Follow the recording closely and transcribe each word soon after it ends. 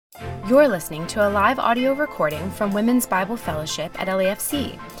You're listening to a live audio recording from Women's Bible Fellowship at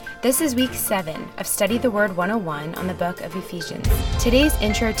LAFC. This is week 7 of Study the Word 101 on the book of Ephesians. Today's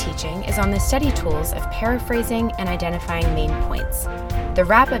intro teaching is on the study tools of paraphrasing and identifying main points. The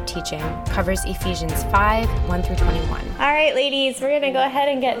wrap-up teaching covers Ephesians 5, 1 through 21. All right, ladies, we're going to go ahead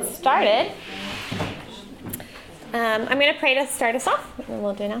and get started. I'm going to pray to start us off, and then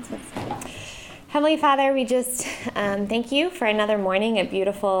we'll do announcements. Heavenly Father, we just thank you for another morning, a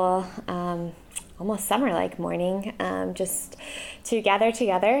beautiful, almost summer-like morning, just to gather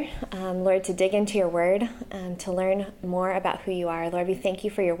together, Lord, to dig into your word, to learn more about who you are. Lord, we thank you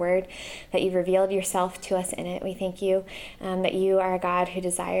for your word, that you've revealed yourself to us in it. We thank you that you are a God who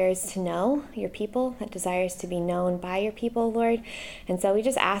desires to know your people, that desires to be known by your people, Lord. And so we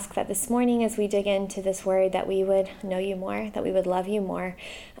just ask that this morning as we dig into this word, that we would know you more, that we would love you more,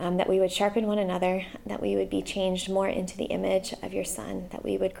 that we would sharpen one another, that we would be changed more into the image of your Son, that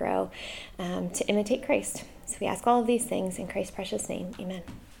we would grow to imitate Christ. So we ask all of these things in Christ's precious name. Amen.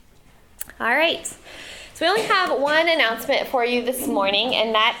 All right. So we only have one announcement for you this morning,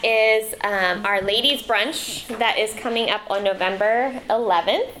 and that is our ladies' brunch that is coming up on November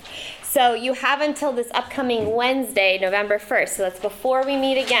 11th. So you have until this upcoming Wednesday, November 1st, so that's before we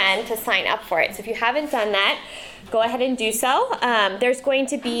meet again, to sign up for it. So if you haven't done that, go ahead and do so. There's going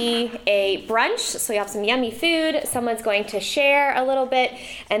to be a brunch, so you have some yummy food. Someone's going to share a little bit,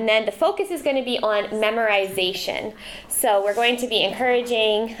 and then the focus is going to be on memorization. So we're going to be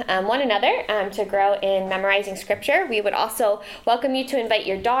encouraging one another to grow in memorizing scripture. We would also welcome you to invite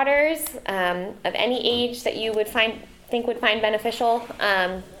your daughters of any age that you would think would find beneficial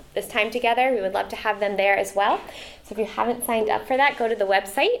this time together. We would love to have them there as well. So if you haven't signed up for that, go to the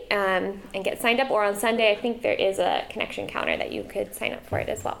website and get signed up. Or on Sunday, I think there is a connection counter that you could sign up for it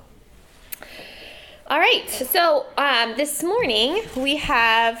as well. All right, so this morning we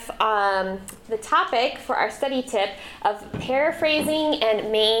have the topic for our study tip of paraphrasing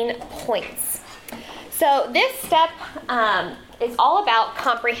and main points. So this step is all about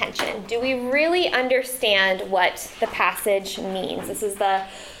comprehension. Do we really understand what the passage means? This is the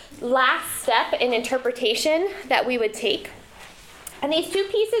last step in interpretation that we would take. And these two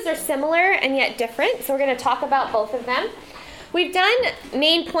pieces are similar and yet different, so we're going to talk about both of them. We've done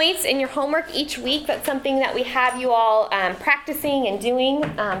main points in your homework each week. That's something that we have you all practicing and doing.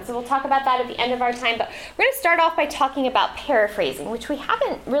 So we'll talk about that at the end of our time. But we're going to start off by talking about paraphrasing, which we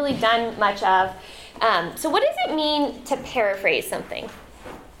haven't really done much of. So what does it mean to paraphrase something?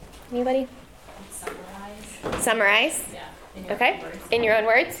 Anybody? Summarize? Yeah. In your own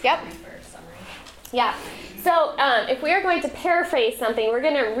words? Yep. Yeah. So if we are going to paraphrase something, we're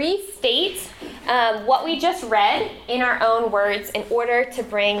going to restate what we just read in our own words in order to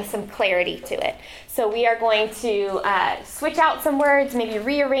bring some clarity to it. So we are going to switch out some words, maybe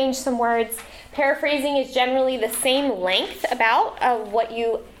rearrange some words. Paraphrasing is generally the same length of what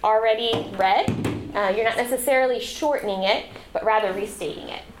you already read. You're not necessarily shortening it, but rather restating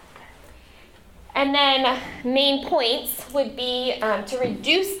it. And then main points would be to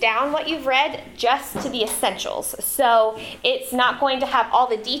reduce down what you've read just to the essentials. So it's not going to have all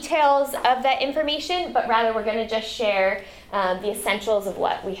the details of that information, but rather we're going to just share the essentials of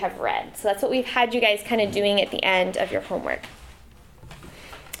what we have read. So that's what we've had you guys kind of doing at the end of your homework.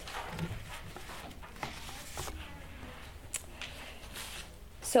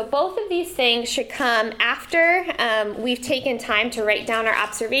 So both of these things should come after we've taken time to write down our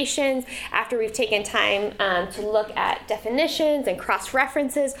observations, after we've taken time to look at definitions and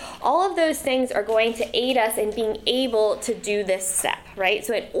cross-references. All of those things are going to aid us in being able to do this step, right?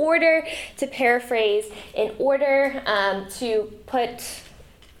 So in order to paraphrase, in order to put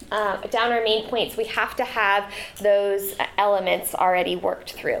down our main points, we have to have those elements already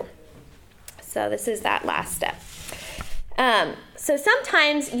worked through. So this is that last step. So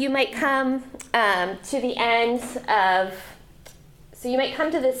sometimes you might come to the end of, so you might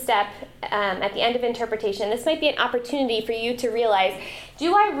come to this step at the end of interpretation. This might be an opportunity for you to realize,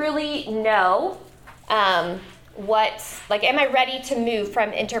 do I really know am I ready to move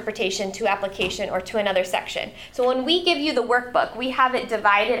from interpretation to application or to another section? So when we give you the workbook, we have it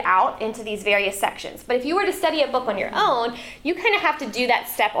divided out into these various sections. But if you were to study a book on your own, you kind of have to do that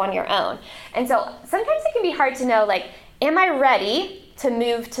step on your own. And so sometimes it can be hard to know, am I ready to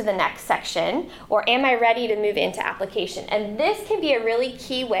move to the next section, or am I ready to move into application? And this can be a really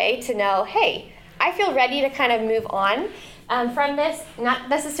key way to know, hey, I feel ready to kind of move on from this. Not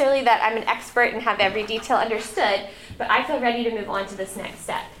necessarily that I'm an expert and have every detail understood, but I feel ready to move on to this next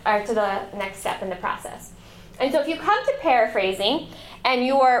step, or to the next step in the process. And so if you come to paraphrasing and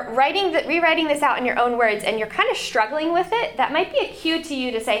you're rewriting this out in your own words and you're kind of struggling with it, that might be a cue to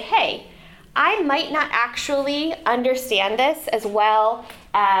you to say, hey, I might not actually understand this as well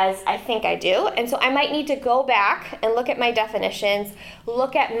as I think I do. And so I might need to go back and look at my definitions,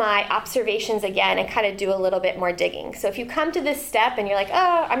 look at my observations again, and kind of do a little bit more digging. So if you come to this step and you're like,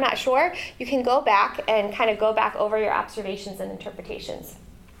 oh, I'm not sure, you can go back and kind of go back over your observations and interpretations.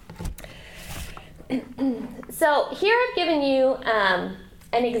 So here I've given you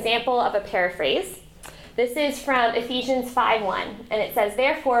an example of a paraphrase. This is from Ephesians 5:1, and it says,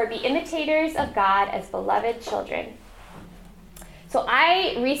 therefore, be imitators of God as beloved children. So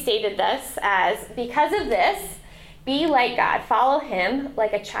I restated this as, because of this, be like God, follow him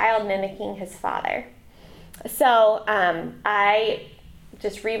like a child mimicking his father. So I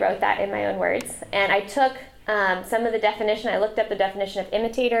just rewrote that in my own words, and I took some of the definition. I looked up the definition of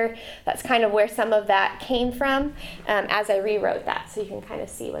imitator. That's kind of where some of that came from as I rewrote that, so you can kind of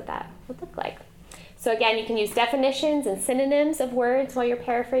see what that would look like. So again, you can use definitions and synonyms of words while you're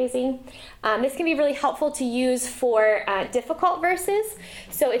paraphrasing. This can be really helpful to use for difficult verses.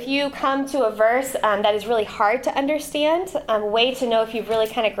 So if you come to a verse that is really hard to understand, a way to know if you've really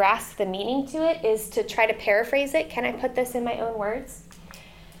kind of grasped the meaning to it is to try to paraphrase it. Can I put this in my own words?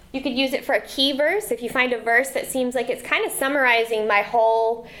 You could use it for a key verse. If you find a verse that seems like it's kind of summarizing my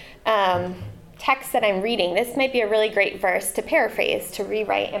whole text that I'm reading, this might be a really great verse to paraphrase, to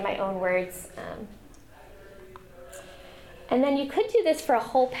rewrite in my own words. And then you could do this for a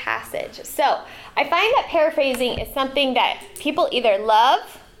whole passage. So I find that paraphrasing is something that people either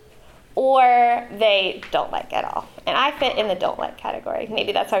love or they don't like at all. And I fit in the don't like category.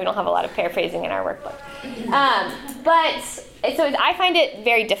 Maybe that's why we don't have a lot of paraphrasing in our workbook. So I find it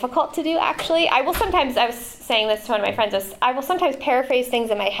very difficult to do, actually. I was saying this to one of my friends, I will sometimes paraphrase things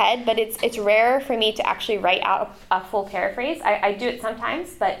in my head, but it's rare for me to actually write out a full paraphrase. I do it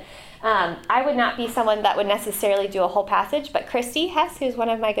sometimes, but I would not be someone that would necessarily do a whole passage, but Christy Hess, who's one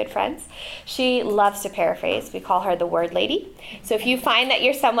of my good friends, she loves to paraphrase. We call her the word lady. So if you find that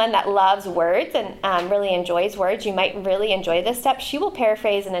you're someone that loves words and really enjoys words, you might really enjoy this step. She will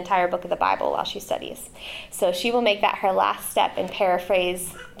paraphrase an entire book of the Bible while she studies. So she will make that her last step and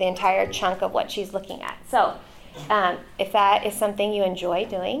paraphrase the entire chunk of what she's looking at. So if that is something you enjoy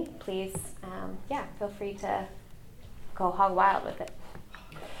doing, please, feel free to go hog wild with it.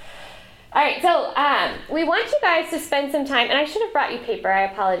 All right, so we want you guys to spend some time, and I should have brought you paper. I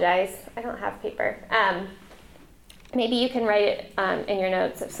apologize. I don't have paper. Maybe you can write it in your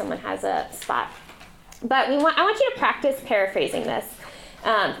notes if someone has a spot. But I want you to practice paraphrasing this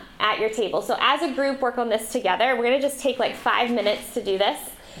at your table. So as a group, work on this together. We're going to just take like 5 minutes to do this.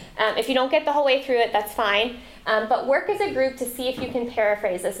 If you don't get the whole way through it, that's fine. But work as a group to see if you can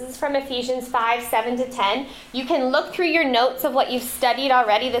paraphrase this. This is from Ephesians 5:7-10. You can look through your notes of what you've studied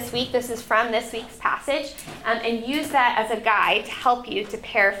already this week. This is from this week's passage. And use that as a guide to help you to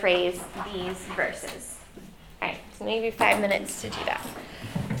paraphrase these verses. All right, so maybe 5 minutes to do that.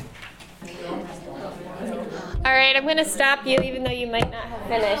 All right, I'm going to stop you even though you might not have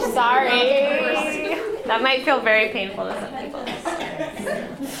finished. Sorry. That might feel very painful to some people.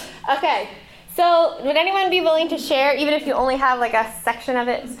 Okay. So, would anyone be willing to share, even if you only have like a section of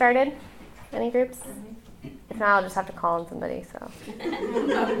it started? Any groups? If not, I'll just have to call on somebody. So. We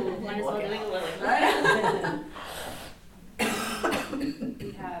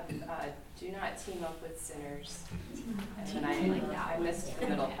have do not team up with sinners. And then I missed the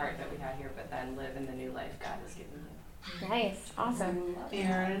middle part that we had here, but then live in the new life God has given you. Nice. Awesome.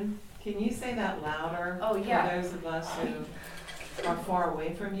 Erin, can you say that louder? Oh, yeah. For those of us who are far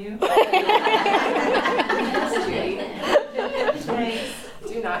away from you. Thanks.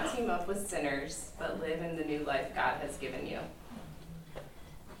 Do not team up with sinners, but live in the new life God has given you.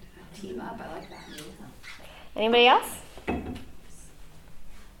 Team up, I like that. Anybody else?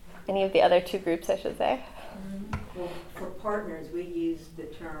 Any of the other two groups, I should say? Well, for partners, we use the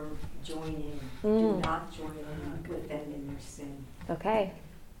term join in. Do not join in with them in their sin. Okay.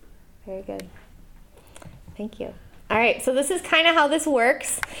 Very good. Thank you. All right, so this is kind of how this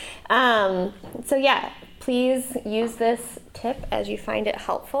works. Please use this tip as you find it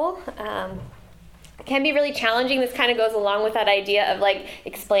helpful. It can be really challenging. This kind of goes along with that idea of like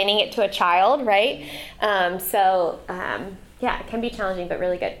explaining it to a child, right? It can be challenging, but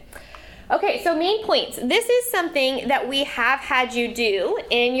really good. Okay, so main points. This is something that we have had you do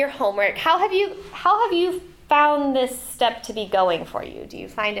in your homework. How have you found this step to be going for you? Do you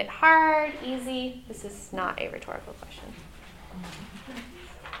find it hard, easy? This is not a rhetorical question. It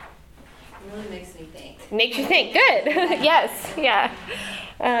really makes me think. Makes you think. Good. Yes. Yeah.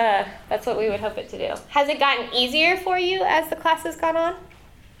 That's what we would hope it to do. Has it gotten easier for you as the class has gone on?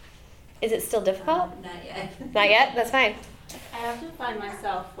 Is it still difficult? Not yet. Not yet? That's fine. I often find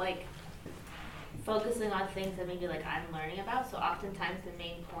myself focusing on things that maybe I'm learning about. So oftentimes the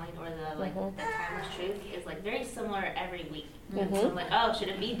main point or the timeless truth is very similar every week. Mm-hmm. So I'm like, oh, should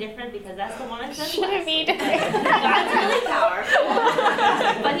it be different because that's the one I said Should it be different? God's really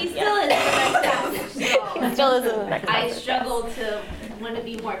powerful, but He still is in the next passage. So It still isn't the next I passage. struggle to want to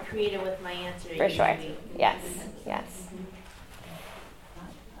be more creative with my answer. For each sure. week. Yes. Yes.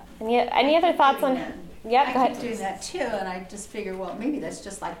 Any other thoughts on? Yep. I Go keep doing ahead. that too, and I just figure, well, maybe that's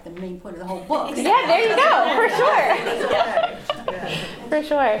just the main point of the whole book. Yeah. There you go. For sure. For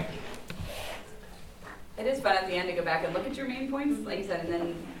sure. It is fun at the end to go back and look at your main points, like you said, and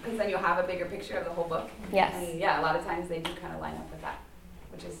then because then you'll have a bigger picture of the whole book. Yes. And yeah, a lot of times they do kind of line up with that,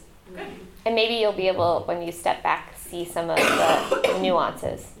 which is good. And maybe you'll be able, when you step back, see some of the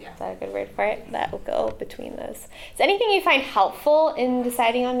nuances. Yeah. Is that a good word for it? That will go between those. Is there anything you find helpful in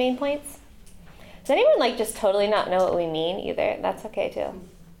deciding on main points? Does anyone just totally not know what we mean either? That's okay too.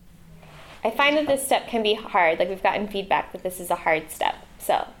 I find that this step can be hard. We've gotten feedback that this is a hard step.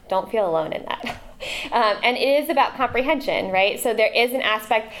 So don't feel alone in that. And it is about comprehension, right? So there is an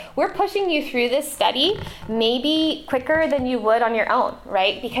aspect, we're pushing you through this study maybe quicker than you would on your own,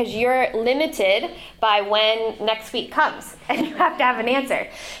 right? Because you're limited by when next week comes and you have to have an answer.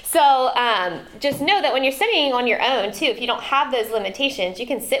 So just know that when you're studying on your own too, if you don't have those limitations, you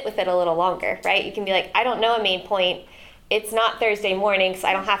can sit with it a little longer, right? You can be like, I don't know a main point. It's not Thursday morning, so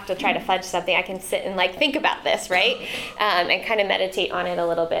I don't have to try to fudge something. I can sit and think about this, right? And kind of meditate on it a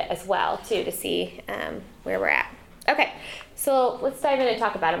little bit as well, too, to see where we're at. Okay, so let's dive in and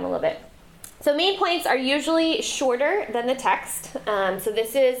talk about them a little bit. So main points are usually shorter than the text. So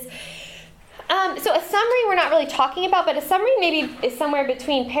this is, so a summary we're not really talking about, but a summary maybe is somewhere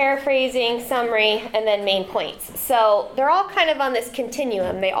between paraphrasing, summary, and then main points. So they're all kind of on this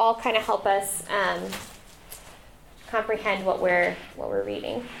continuum. They all kind of help us comprehend what we're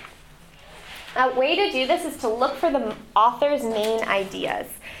reading. A way to do this is to look for the author's main ideas.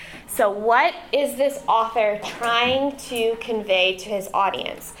 So what is this author trying to convey to his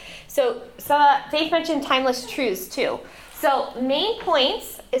audience? So Faith mentioned timeless truths too. So main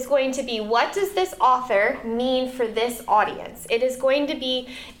points is going to be, what does this author mean for this audience? It is going to be,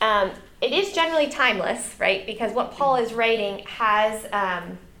 it is generally timeless, right? Because what Paul is writing has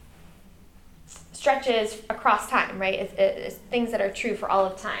stretches across time, right? It's things that are true for all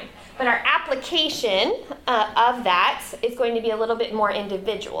of time. But our application of that is going to be a little bit more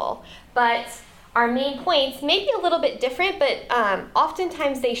individual. But our main points may be a little bit different, but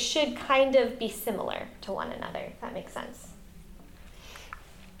oftentimes they should kind of be similar to one another, if that makes sense.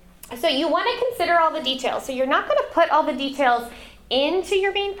 So you want to consider all the details. So you're not going to put all the details into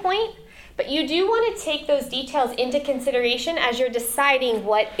your main point, but you do want to take those details into consideration as you're deciding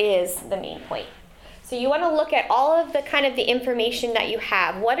what is the main point. So you want to look at all of the kind of the information that you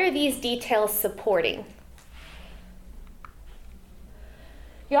have. What are these details supporting?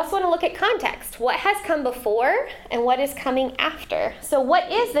 You also want to look at context. What has come before and what is coming after? So what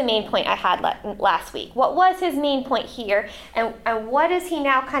is the main point I had last week? What was his main point here? And what is he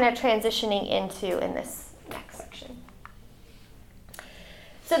now kind of transitioning into in this next section?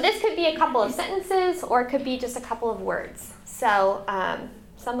 So this could be a couple of sentences or it could be just a couple of words. So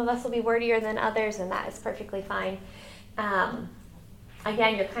some of us will be wordier than others, and that is perfectly fine.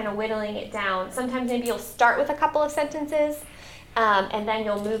 Again, you're kind of whittling it down. Sometimes maybe you'll start with a couple of sentences, and then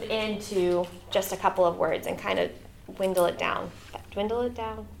you'll move into just a couple of words and kind of dwindle it down. Dwindle it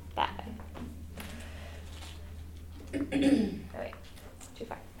down that way. Oh, wait, too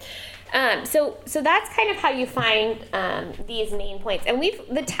far. So that's kind of how you find these main points. And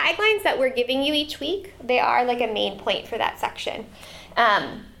the taglines that we're giving you each week, they are like a main point for that section.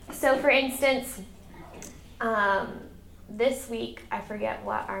 So for instance, this week, I forget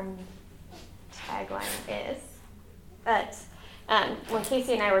what our tagline is, but when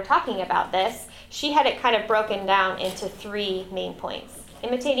Casey and I were talking about this, she had it kind of broken down into 3 main points.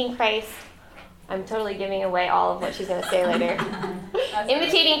 Imitating Christ. I'm totally giving away all of what she's going to say later.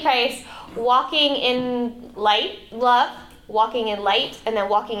 Imitating Christ, walking in love, walking in light, and then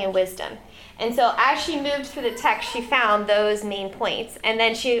walking in wisdom. And so as she moved through the text, she found those main points. And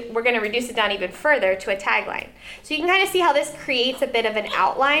then we're going to reduce it down even further to a tagline. So you can kind of see how this creates a bit of an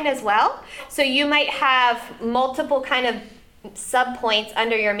outline as well. So you might have multiple kind of sub-points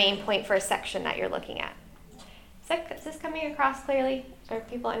under your main point for a section that you're looking at. Is this coming across clearly? Are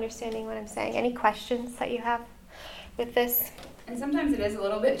people understanding what I'm saying? Any questions that you have with this? And sometimes it is a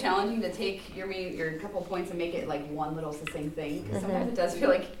little bit challenging to take your couple points and make it like one little succinct thing. Because sometimes it does feel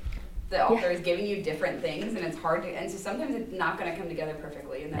like the author is giving you different things, and it's hard to, and so sometimes it's not going to come together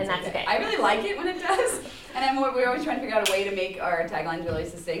perfectly, and that's okay. I really like it when it does, and we're always trying to figure out a way to make our taglines really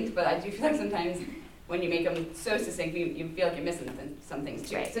succinct, but I do feel like sometimes when you make them so succinct, you feel like you're missing some things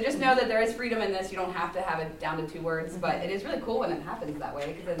too. Right. So just know that there is freedom in this. You don't have to have it down to 2 words, but it is really cool when it happens that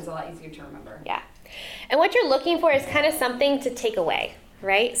way, because it's a lot easier to remember. Yeah. And what you're looking for is kind of something to take away,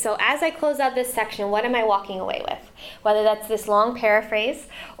 right? So as I close out this section, what am I walking away with? Whether that's this long paraphrase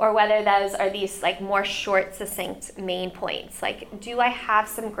or whether those are these like more short, succinct main points. Like, do I have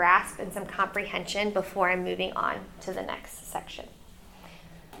some grasp and some comprehension before I'm moving on to the next section?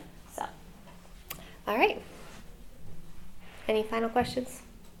 So, all right. Any final questions?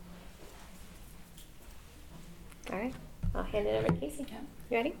 All right. I'll hand it over to Casey. Yeah.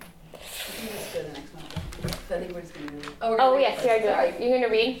 You ready? Let's go to the next one. So I think we're just going to read. Oh, yes, you are doing. You're going to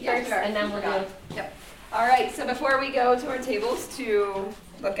read Yeah, first, sure. and then we'll do. Yep. All right, so before we go to our tables to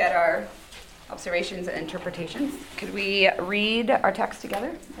look at our observations and interpretations, could we read our text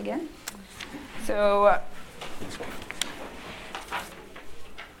together again? So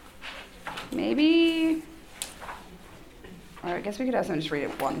maybe, or I guess we could have someone just read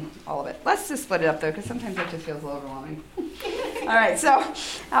it all of it. Let's just split it up though, because sometimes it just feels a little overwhelming. All right, so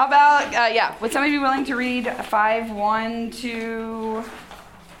how about, would somebody be willing to read 5:1 to,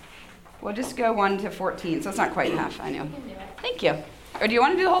 we'll just go 1 to 14, so it's not quite half, I know. Thank you. Or do you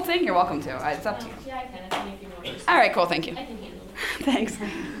want to do the whole thing? You're welcome to. It's up to you. Yeah, I can. It's only a few more verses. All right, cool, thank you. I can handle it. Thanks.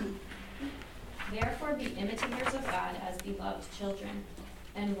 Therefore be imitators of God as beloved children,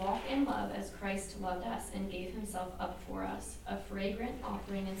 and walk in love as Christ loved us and gave himself up for us, a fragrant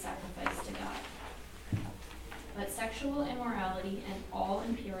offering and sacrifice to God. But sexual immorality and all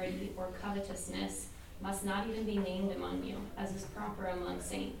impurity or covetousness must not even be named among you, as is proper among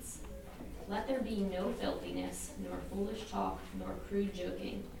saints. Let there be no filthiness, nor foolish talk, nor crude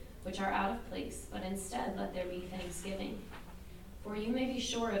joking, which are out of place, but instead let there be thanksgiving. For you may be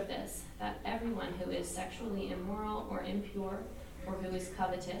sure of this, that everyone who is sexually immoral or impure, or who is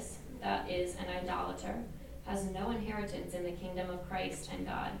covetous, that is, an idolater, has no inheritance in the kingdom of Christ and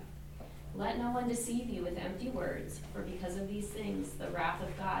God. Let no one deceive you with empty words, for because of these things the wrath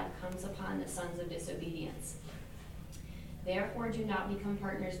of God comes upon the sons of disobedience. Therefore do not become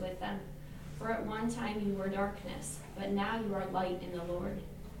partners with them. For at one time you were darkness, but now you are light in the Lord.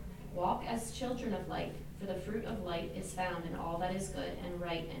 Walk as children of light, for the fruit of light is found in all that is good and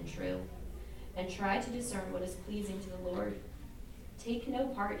right and true. And try to discern what is pleasing to the Lord. Take no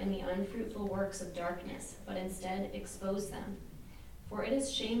part in the unfruitful works of darkness, but instead expose them. For it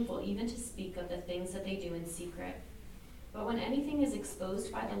is shameful even to speak of the things that they do in secret. But when anything is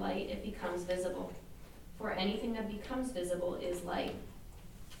exposed by the light, it becomes visible. For anything that becomes visible is light.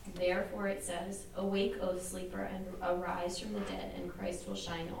 Therefore it says, awake, O sleeper, and arise from the dead, and Christ will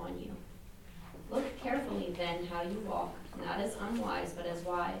shine on you. Look carefully then how you walk, not as unwise, but as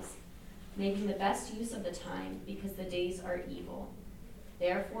wise, making the best use of the time, because the days are evil.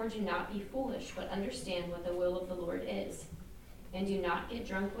 Therefore do not be foolish, but understand what the will of the Lord is. And do not get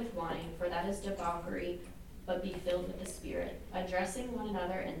drunk with wine, for that is debauchery, but be filled with the Spirit, addressing one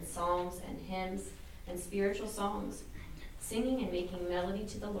another in psalms and hymns and spiritual songs, singing and making melody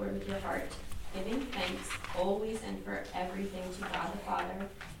to the Lord with your heart, giving thanks always and for everything to God the Father,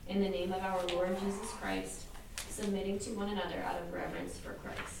 in the name of our Lord Jesus Christ, submitting to one another out of reverence for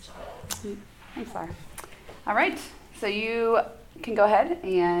Christ. Thanks, Laura. All right, so you can go ahead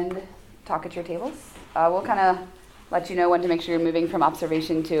and talk at your tables. We'll kind of let you know when to make sure you're moving from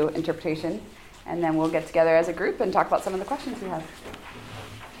observation to interpretation, and then we'll get together as a group and talk about some of the questions we have.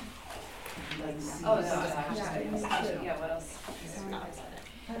 What else?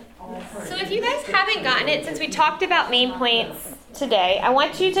 So if you guys haven't gotten it, since we talked about main points today, I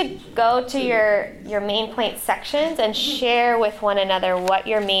want you to go to your main point sections and share with one another what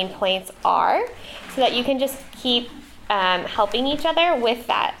your main points are, so that you can just keep helping each other with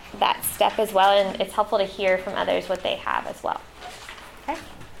that step as well, and it's helpful to hear from others what they have as well. Okay?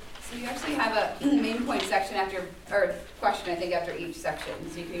 So you actually have a main point section or question, I think, after each section,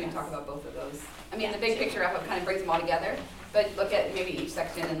 so you can even talk about both of those. I mean, the big picture of it kind of brings them all together, but look at maybe each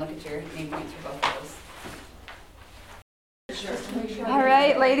section and look at your main points for both of those. Sure. All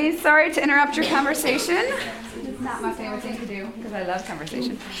right, ladies, sorry to interrupt your conversation. It's not my favorite thing to do because I love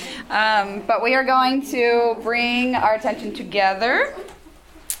conversation. But we are going to bring our attention together,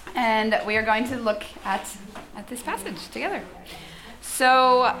 and we are going to look at this passage together.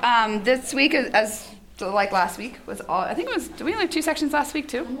 So this week, as So like last week was all, I think it was, did we only have 2 sections last week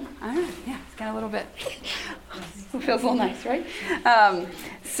too? Mm-hmm. I don't know, yeah, it's kind of a little bit, it feels a little nice, right?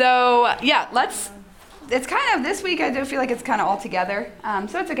 So yeah, it's kind of, this week I do feel like it's kind of all together.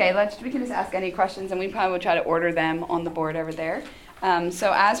 So it's okay, we can just ask any questions and we probably will try to order them on the board over there.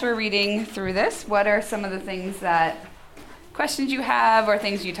 So as we're reading through this, what are some of the questions you have or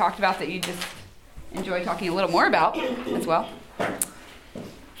things you talked about that you just enjoy talking a little more about as well?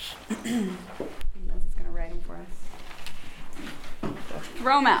 Lindsay's going to write them for us. So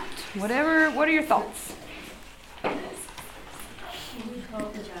throw them out. What are your thoughts? We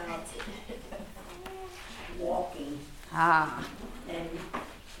talked about walking and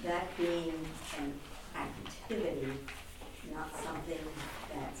that being an activity, not something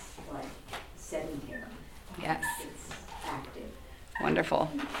that's like sedentary. Yes. It's active.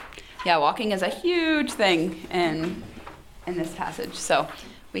 Wonderful. Yeah, walking is a huge thing in this passage. So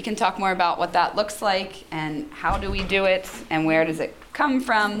we can talk more about what that looks like and how do we do it and where does it come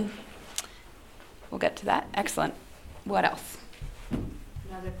from. We'll get to that. Excellent. What else?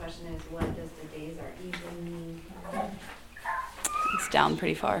 Another question is, what does the days are even mean? It's down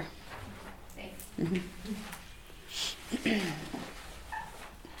pretty far. Thanks.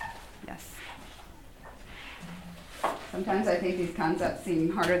 Yes. Sometimes I think these concepts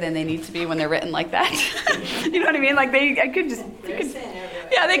seem harder than they need to be when they're written like that. You know what I mean? Like they could just made it.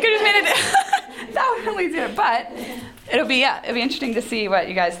 That would lead to it, but it'll be interesting to see what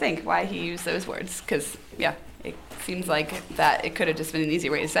you guys think. Why he used those words? Because it seems like that it could have just been an easy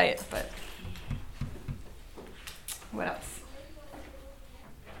way to say it. But what else?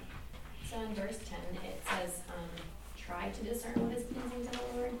 So in verse 10, it says, try to discern what is pleasing to the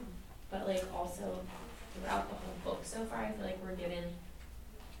Lord, but like also throughout the whole book so far, I feel like we're given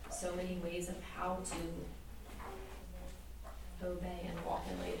so many ways of how to obey and walk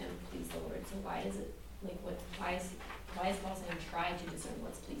in light and please the Lord. So why is it, like, why is Paul saying try to discern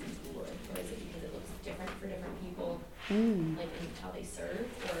what's pleasing to the Lord? Or is it because it looks different for different people, like in how they serve,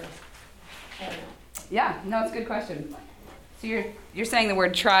 or I don't know. Yeah, no, it's a good question. So you're saying the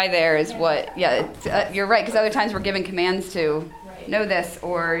word try there is what? Yeah, you're right, because other times we're given commands to know this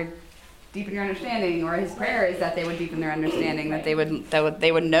or deepen your understanding, or his prayer is that they would deepen their understanding, that they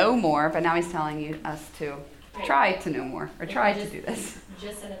would know more. But now he's telling us to try to know more or try to do this.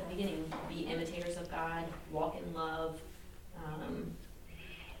 Just said at the beginning, be imitators of God, walk in love,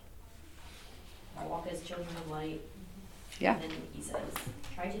 walk as children of light. Yeah. And then he says,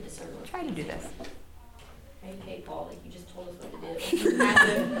 try to discern what's Try to do this. Okay, Paul, like you just told us what to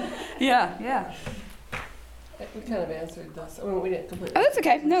do. Yeah. We kind of answered this. I mean, we didn't completely. Oh, that's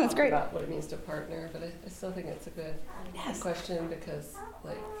okay. No, that's great. About what it means to partner, but I still think it's a good question because,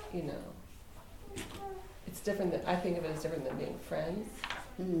 like, it's different. I think of it as different than being friends.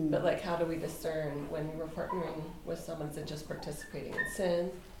 But like, how do we discern when we're partnering with someone? Is it just participating in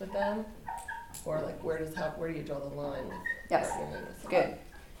sin with them, or like, where do you draw the line? Yes. Partnering with someone? Good.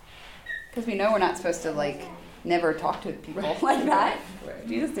 Because we know we're not supposed to like never talk to people like that. Right.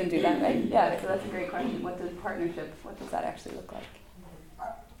 Jesus didn't do that, right? Yeah. So that's a great question. What does partnership? What does that actually look like?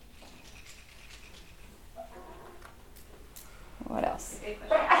 What else?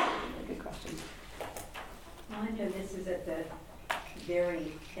 Good question. Well, I know this is at the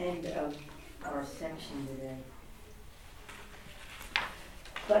very end of our section today.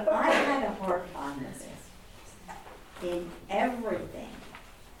 But I had a hard time with this. In everything,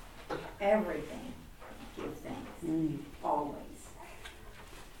 give thanks. Always.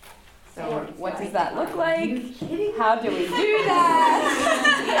 So what does that look like? Are you kidding? How do we do that?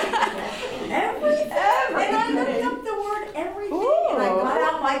 Everything. And I looked up the word everything, and I got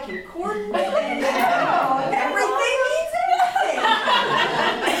out my concordance, and everything means everything.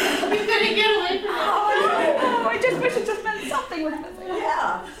 You couldn't get away from it. I just wish it just meant something was missing.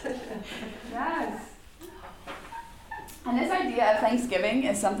 Yeah. Yes. And this idea of thanksgiving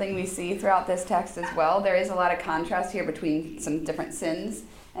is something we see throughout this text as well. There is a lot of contrast here between some different sins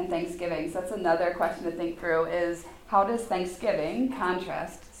and thanksgiving. So that's another question to think through is how does thanksgiving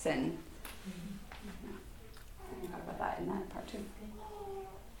contrast sin? We'll talk about that in that part too.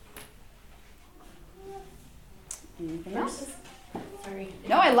 Anything else? Sorry.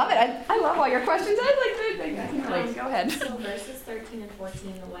 No, I love it. I love all your questions. Go ahead. So verses 13 and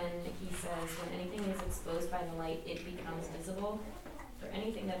 14, when he says, when anything is exposed by the light, it becomes visible. For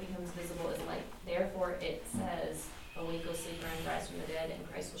anything that becomes visible is light. Therefore, it says, awake, O sleeper, and rise from the dead, and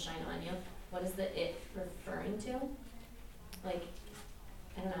Christ will shine on you. What is the it referring to? Like,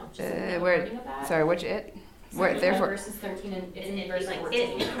 I don't know. Just where? wording of that? Sorry, which it? Where? Therefore. Verses 13 and it's in verse Like 14.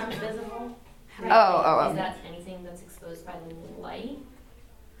 it becomes visible? Oh. Is that anything that's exposed by the light?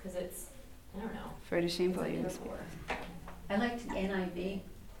 Because it's, I don't know. Afraid of shamefully use. I liked the NIV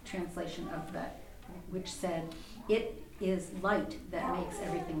translation of that, which said, "It is light that makes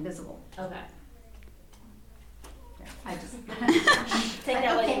everything visible." Okay. I just Take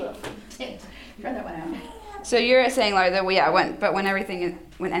that what you will. throw that one out. So you're saying, Laura, that when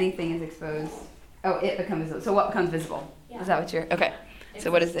anything is exposed, it becomes visible. So what becomes visible? Yeah. Is that what you're? Okay. It's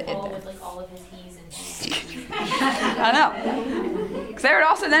So what is it? with like all of his he's and he's. I know. Because there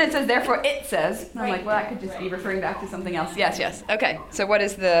also then it says, therefore it says. And I'm like, well, that could just be referring back to something else. Yes. Okay. So what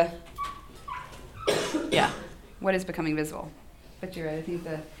is the? Yeah. What is becoming visible? But you're right. I think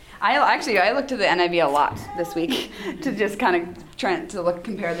I looked to the NIV a lot this week to just kind of try to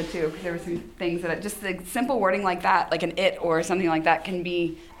compare the two, because there were some things that just the simple wording like that, like an it or something like that, can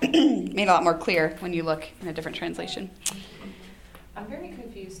be made a lot more clear when you look in a different translation. I'm very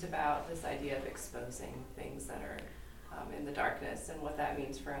confused about this idea of exposing things that are in the darkness and what that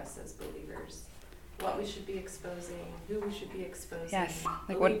means for us as believers. What we should be exposing, who we should be exposing, Yes.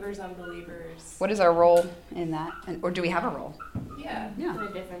 Like believers, unbelievers. What is our role in that? Or do we have a role? Yeah. The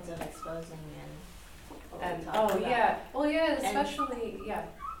difference of exposing and Well, yeah, especially, yeah.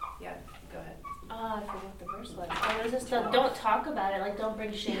 Go ahead. I forgot what the verse was. It was just don't talk about it, like don't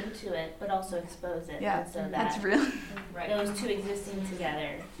bring shame to it, but also expose it. Yeah, and so that's that really. those two existing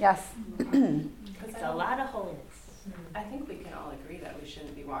together. Yes. It's a lot of holiness. I think we can all agree that we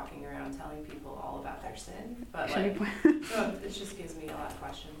shouldn't be walking around telling people all about their sin, but it just gives me a lot of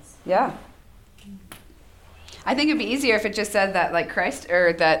questions. Yeah. I think it'd be easier if it just said that, like, Christ,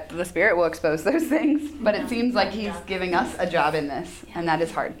 or that the Spirit will expose those things, but it seems like he's giving us a job in this, and that is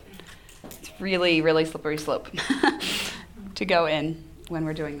hard. It's really, really slippery slope to go in when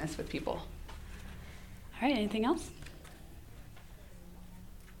we're doing this with people. All right, anything else?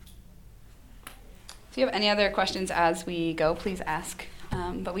 If you have any other questions as we go, please ask.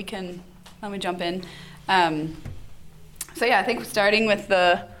 But let me jump in. I think starting with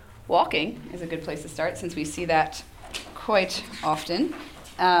the walking is a good place to start, since we see that quite often.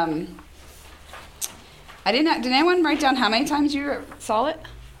 Did anyone write down how many times you saw it?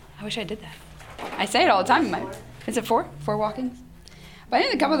 I wish I did that. I say it all the time. Is it 4? 4 walkings? But I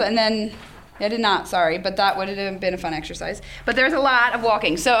did a couple of them, and then I did not, sorry, but that would have been a fun exercise. But there's a lot of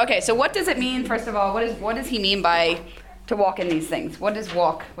walking. So what does it mean, first of all? What does he mean by to walk in these things? What does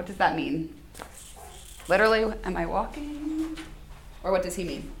that mean? Literally, am I walking? Or what does he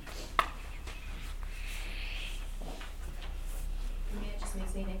mean? It just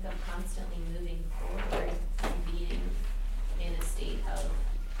makes me think of constantly moving forward and being in a state of,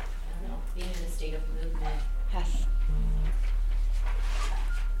 movement. Yes.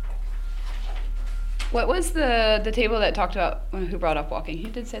 What was the table that talked about who brought up walking? He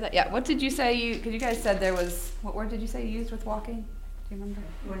did say that. Yeah. What did you say? Because you guys said there was. What word did you say you used with walking? Do you remember?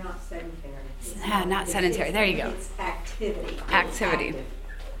 We're not sedentary. Not sedentary. There you go. It's activity. Activity. It's active.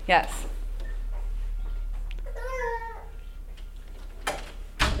 Yes.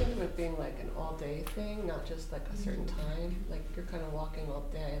 I think of it being like an all-day thing, not just like a certain time. Like you're kind of walking all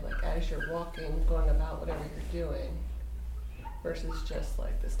day, like as you're walking, going about whatever you're doing, versus just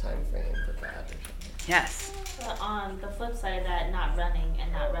like this time frame for God or something. Yes. But on the flip side of that, not running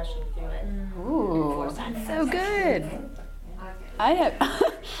and not rushing through it. Ooh, so good.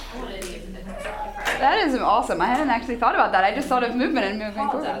 That is awesome. I hadn't actually thought about that. I just thought of movement and moving Paul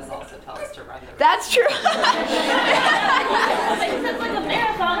forward. does also tell us to run the race. That's true. It's like a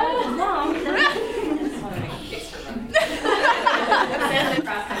marathon, it's long. Just want to make a case for running.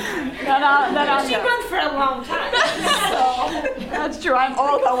 She runs for a long time. That's true. I'm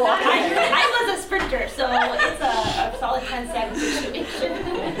all about walking. I was a sprinter, so it's a solid 10-second situation.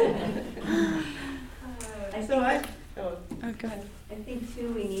 Go ahead. I think,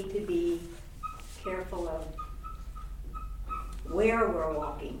 too, we need to be careful of where we're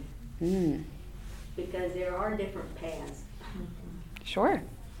walking, because there are different paths. Sure.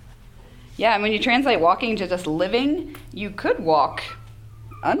 Yeah, and when you translate walking to just living, you could walk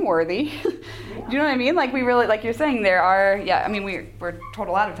unworthy. Do you know what I mean? Like we really, like you're saying, there are, we're told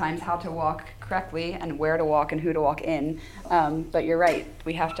a lot of times how to walk correctly and where to walk and who to walk in. But you're right.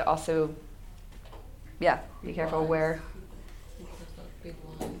 We have to also, be careful where.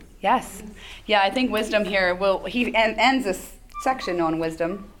 Yes. Yeah, I think wisdom here he ends this section on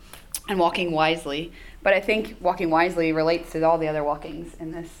wisdom and walking wisely. But I think walking wisely relates to all the other walkings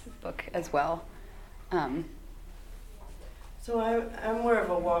in this book as well. So I'm more of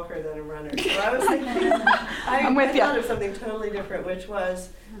a walker than a runner. So I was thinking, I'm with you. thought of something totally different, which was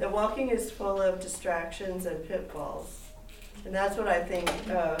that walking is full of distractions and pitfalls. And that's what I think,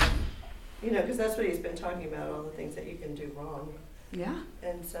 because that's what he's been talking about, all the things that you can do wrong. Yeah.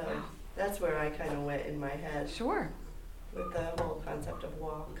 And so That's where I kind of went in my head Sure. with the whole concept of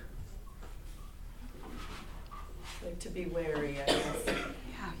walk. Like to be wary, I guess.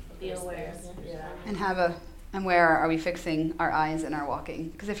 Yeah. Be aware. Yeah. And where are we fixing our eyes in our walking?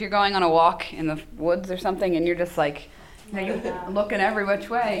 Because if you're going on a walk in the woods or something and you're just like, you're looking every which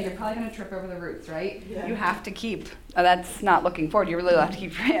way, you're probably going to trip over the roots, right? Yeah. You have to keep, that's not looking forward. You really have to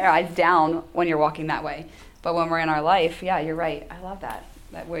keep your eyes down when you're walking that way. But when we're in our life, yeah, you're right. I love that.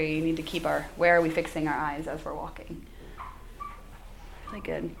 That we need to keep where are we fixing our eyes as we're walking? Really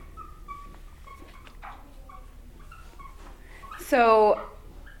good. So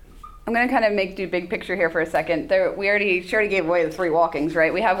I'm going to kind of do big picture here for a second. She already gave away the 3 walkings,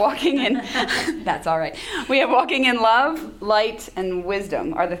 right? We have walking in, that's all right. We have walking in love, light, and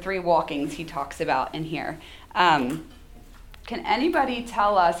wisdom are the 3 walkings he talks about in here. Can anybody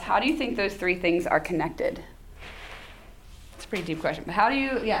tell us, how do you think those 3 things are connected? It's a pretty deep question. But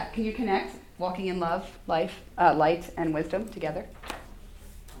can you connect walking in love, light, and wisdom together?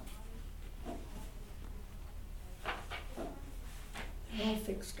 All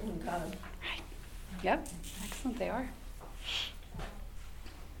fixed on God. Right. Yep. Excellent, they are.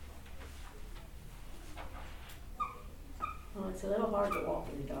 Well, it's a little hard to walk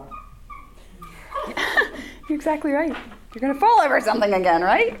in the dark. You're exactly right. You're going to fall over something again,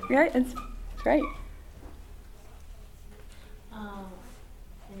 right? Right? It's right.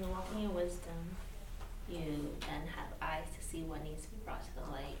 When you're walking in wisdom, you then have eyes to see what needs to be brought to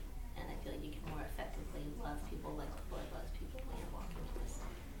the light, and I feel like you can more effectively love people like the Lord loves people when you're walking in wisdom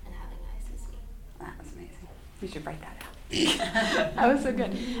and having eyes to see. That was amazing. You should write that out. That was so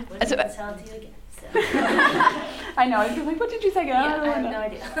good. What did I tell it to you again? So. I know. I was like, what did you say again? Yeah, I have no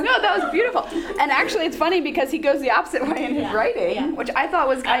idea. No, that was beautiful. And actually, it's funny because he goes the opposite way in his writing, which I thought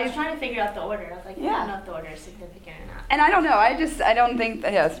was... I was trying to figure out the order. I was like, I don't know if the order is significant or not. And I don't know. I don't think...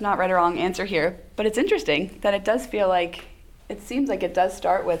 it's not right or wrong answer here. But it's interesting that it does feel like... It seems like it does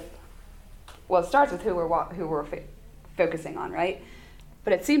start with... Well, it starts with who we're focusing on, right?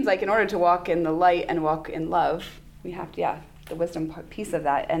 But it seems like in order to walk in the light and walk in love, we have to, the wisdom piece of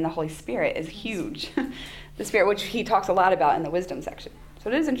that, and the Holy Spirit is huge. The Spirit, which he talks a lot about in the wisdom section. So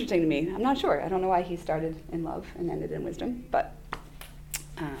it is interesting to me. I'm not sure. I don't know why he started in love and ended in wisdom, but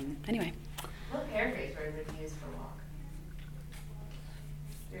anyway. What paraphrase word would you use for walk?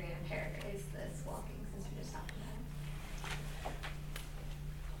 You're going to paraphrase this walking since we just talked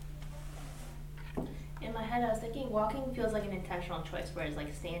about it. In my head, I was thinking walking feels like an intentional choice, whereas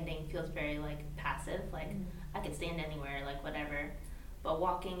like standing feels very like passive. Like I could stand anywhere, like whatever. But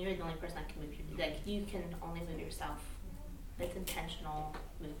walking, you're the only person that can move. Like you can only move yourself. It's intentional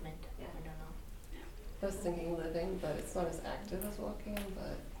movement. Yeah. I don't know. I was thinking living, but it's not as active as walking,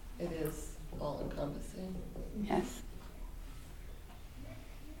 but it is all-encompassing. Yes.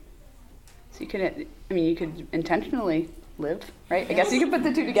 So you could intentionally live, right? I guess you could put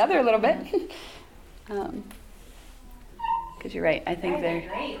the 2 together a little bit. Because you're right. I think they're...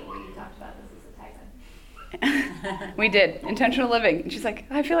 Great. We talked about this as a tagline. We did. Intentional living. And she's like,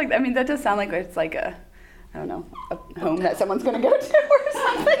 I feel like, that does sound like it's like a home that someone's going to go to or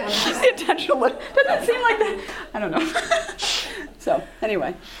something. Intentional living. Doesn't seem like that. I don't know. So,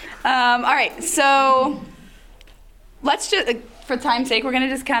 anyway. All right. So, let's just, for time's sake, we're going to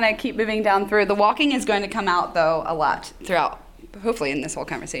just kind of keep moving down through. The walking is going to come out, though, a lot throughout, hopefully, in this whole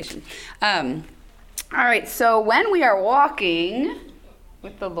conversation. All right. So, when we are walking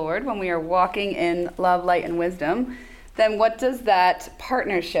with the Lord, when we are walking in love, light, and wisdom, then what does that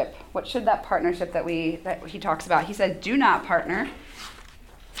partnership, what should that partnership that he talks about? He says, do not partner.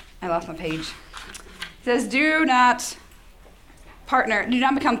 I lost my page. He says, do not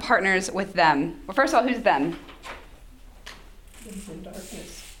become partners with them. Well, first of all, who's them? Sons of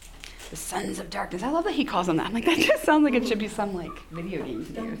darkness. The sons of darkness. I love that he calls them that. I'm like, that just sounds like it should be some video game.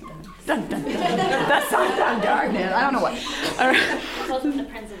 Dun, dun, dun. The sons of darkness. I don't know what. The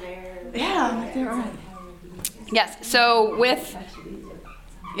Prince of Air. Yeah, they're right. Yes, so I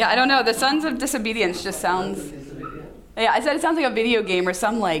don't know, the Sons of Disobedience just sounds, I said it sounds like a video game or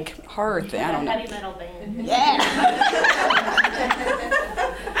some horror thing, I don't know. Heavy metal band. Yeah!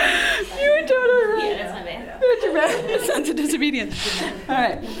 You were totally right. Yeah, that's my band. That's your band. Sons of Disobedience. All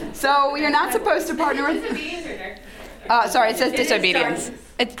right, so we are not supposed to partner with... Disobedience or darkness? Sorry, it says disobedience.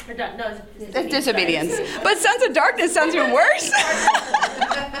 It's disobedience. But Sons of Darkness sounds even worse.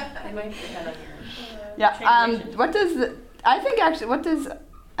 Yeah. What does the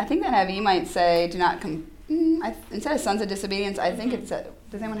NIV might say? Do not come. Instead of sons of disobedience, I think it's.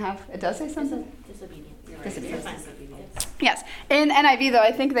 Does anyone have? It does say sons of disobedience. Disobedience. Yes. In NIV though,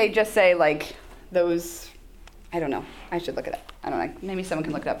 I think they just say those. I don't know. I should look it up. I don't know. Maybe someone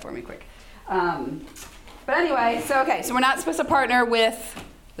can look it up for me quick. But anyway, so we're not supposed to partner with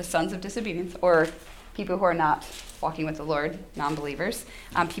the sons of disobedience or people who are not walking with the Lord, non-believers,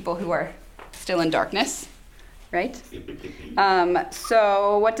 people who are still in darkness, right?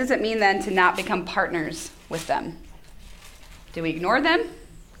 So what does it mean then to not become partners with them? Do we ignore them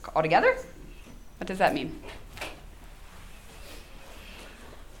altogether? What does that mean?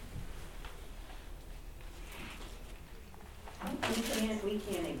 We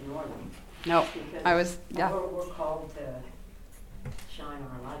can't ignore them. No, Because we're called to shine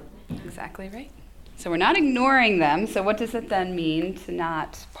our light. Exactly right. So we're not ignoring them. So what does it then mean to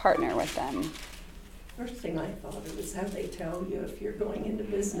not partner with them? First thing I thought of is how they tell you if you're going into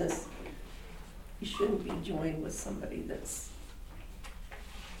business, you shouldn't be joined with somebody that's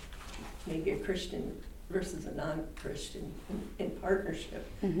maybe a Christian versus a non-Christian in partnership,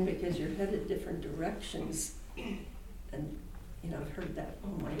 Mhm. because you're headed different directions. And, I've heard that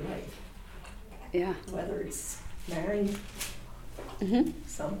all my life. Yeah. Whether it's marrying Mm-hmm.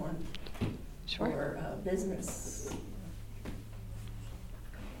 someone Sure. or business.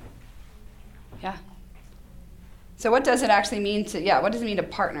 Yeah. So what does it actually mean what does it mean to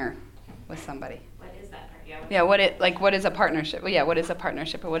partner with somebody? What is that part? Yeah, what is a partnership? Well, yeah, what is a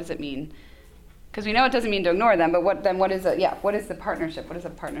partnership, or what does it mean? Because we know it doesn't mean to ignore them, but what is the partnership? What does a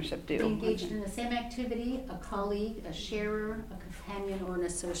partnership do? Be engaged in the same activity, a colleague, a sharer, a companion, or an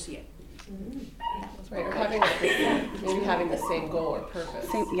associate. That's right. Or maybe having the same goal or purpose.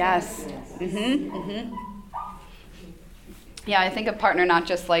 Yes. Mm-hmm. Mm-hmm. Yeah, I think a partner not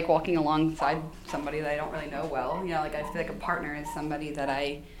just like walking alongside somebody that I don't really know well. I feel like a partner is somebody that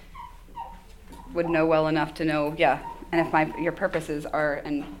I would know well enough to know, and if your purposes are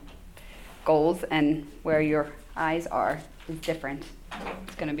and goals and where your eyes are is different,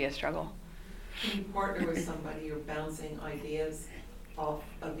 it's going to be a struggle. When you partner with somebody, you're bouncing ideas off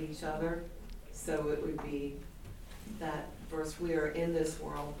of each other. So it would be that verse, we are in this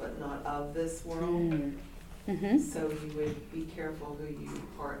world, but not of this world. Mm-hmm. So you would be careful who you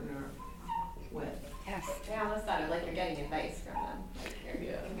partner with. Yes. Yeah, almost thought of like you're getting advice from them. Like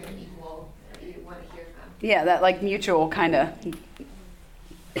you're equal, or you want to hear from. Yeah, that like mutual kind of,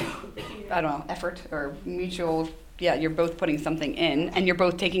 I don't know, effort or mutual, you're both putting something in and you're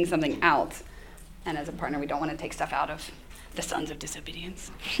both taking something out. And as a partner, we don't want to take stuff out of the sons of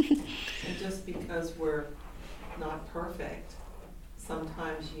disobedience. And just because we're not perfect,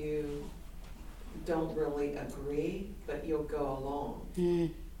 sometimes you don't really agree, but you'll go along.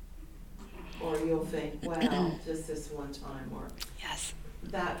 Mm. Or you'll think, well, just this one time, or Yes.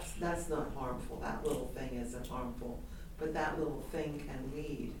 that's not harmful. That little thing isn't harmful, but that little thing can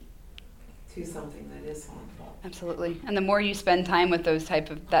lead to something that is harmful. Absolutely. And the more you spend time with those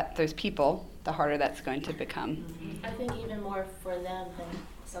those people, the harder that's going to become. Mm-hmm. I think even more for them than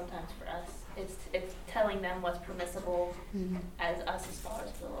sometimes for us. It's telling them what's permissible Mm-hmm. as us as followers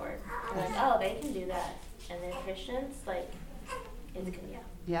of the Lord. We're like, oh, they can do that, and they're Christians. Like, it's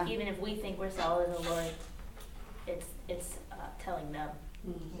Yeah. Even if we think we're solid in the Lord, it's telling them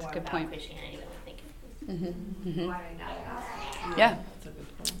That's more a good about point. Christianity than we think it is. Mm-hmm. Mm-hmm. Why are not? Yeah.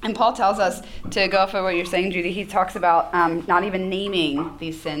 And Paul tells us, to go off of what you're saying, Judy, he talks about not even naming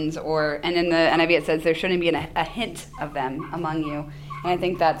these sins, and in the NIV it says there shouldn't be a hint of them among you. And I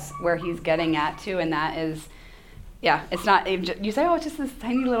think that's where he's getting at too, and that is, it's not, you say, oh, it's just this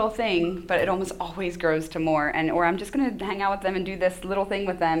tiny little thing, but it almost always grows to more, or I'm just going to hang out with them and do this little thing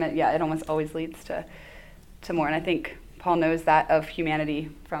with them. It almost always leads to more. And I think Paul knows that of humanity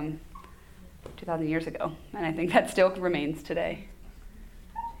from 2,000 years ago, and I think that still remains today.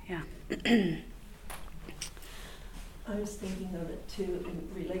 Yeah. I was thinking of it too in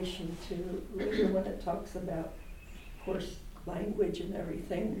relation to later when it talks about, of course, language and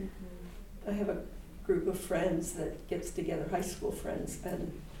everything. Mm-hmm. I have a group of friends that gets together, high school friends,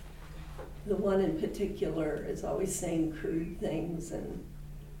 and the one in particular is always saying crude things and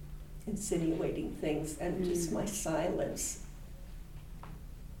insinuating things, and just my silence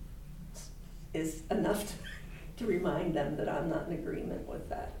is enough to remind them that I'm not in agreement with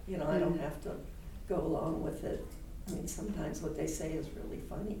that. I don't have to go along with it. I mean, sometimes what they say is really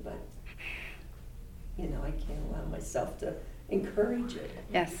funny, but, I can't allow myself to encourage it.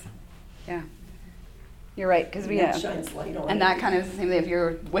 Yes. Yeah. You're right, because that shines light on and it. that kind of is the same thing. If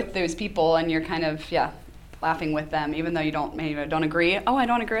you're with those people and you're kind of, laughing with them, even though you don't agree. Oh, I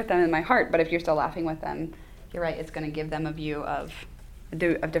don't agree with them in my heart, but if you're still laughing with them, you're right, it's going to give them a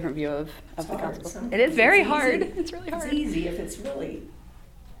different view of the gospel. Sometimes It is very it's hard. easy. It's really hard. It's easy if it's really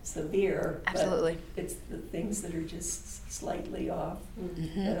severe. Absolutely. But it's the things that are just slightly off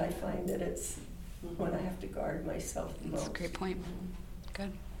Mm-hmm. that I find that it's when I have to guard myself the That's most. a great point.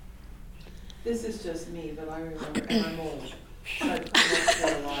 Good. This is just me, but I remember, and I'm old, so I've come up for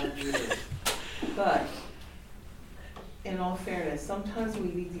a lot of years. But, in all fairness, sometimes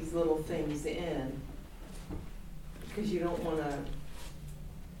we leave these little things in because you don't want to,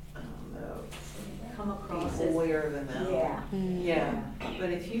 I don't know, Come across be as, holier than thou. yeah. Yeah,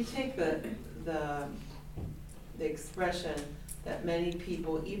 but if you take the expression that many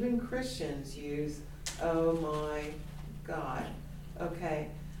people, even Christians, use, oh my God, okay.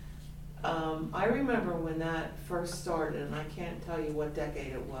 I remember when that first started, and I can't tell you what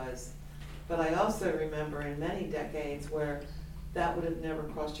decade it was, but I also remember in many decades where that would have never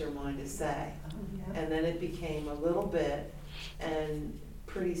crossed your mind to say. And then it became a little bit, and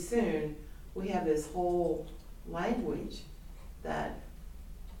pretty soon we have this whole language that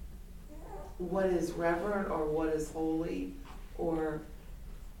what is reverent or what is holy or,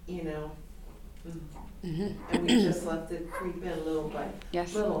 you know, and we just left it creep in little by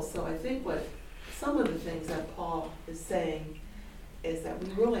Yes. little. So I think what some of the things that Paul is saying is that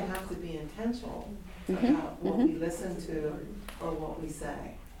we really have to be intentional about what we listen to or what we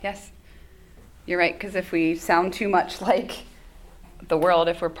say. Yes. You're right, because if we sound too much like the world,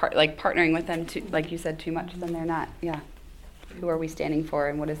 if we're partnering with them, too, like you said, too much, then they're not. Yeah. Who are we standing for,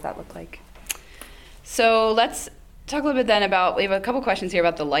 and what does that look like? So let's talk a little bit then about, we have a couple questions here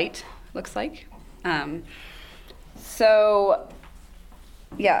about the light looks like. So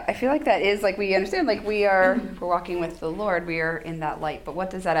yeah, I feel like that is, like, we understand, like, we're walking with the Lord, we are in that light, but what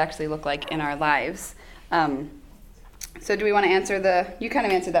does that actually look like in our lives? So do we want to answer you kind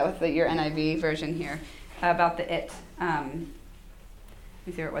of answered that with your NIV version here, about the it. Let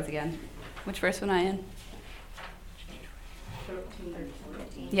me see where it was again. Which verse was I in?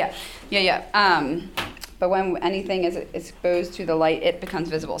 13. Yeah. But when anything is exposed to the light, it becomes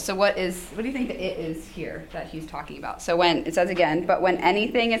visible. So what do you think the it is here that he's talking about? So when, it says again, but when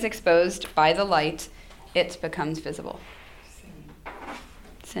anything is exposed by the light, it becomes visible.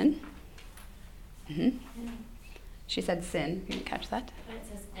 Sin? Mm-hmm. She said sin. Did you catch that? But it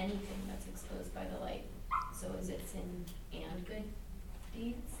says anything that's exposed by the light. So is it sin and good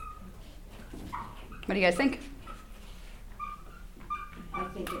deeds? What do you guys think? I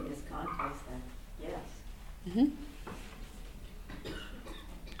think in this context that, yes. Mm-hmm.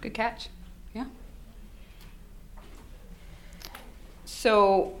 Good catch. Yeah.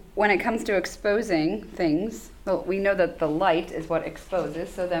 So when it comes to exposing things, well, we know that the light is what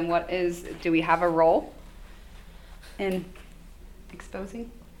exposes. So then do we have a role in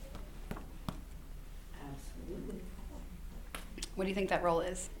exposing? Absolutely. What do you think that role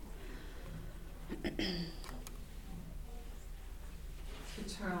is? To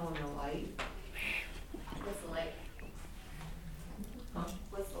turn on the light. What's the light? Huh?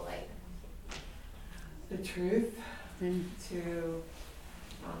 What's the light? The truth, Mm. to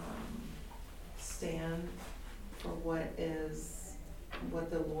stand for what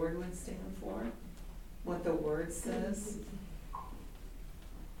the Lord would stand for, what the Word says.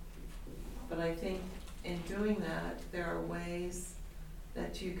 But I think in doing that, there are ways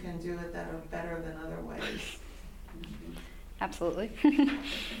that you can do it that are better than other ways. Absolutely.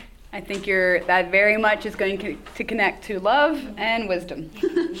 I think that very much is going to connect to love and wisdom.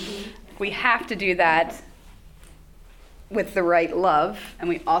 We have to do that with the right love, and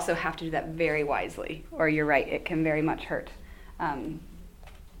we also have to do that very wisely, or you're right, it can very much hurt the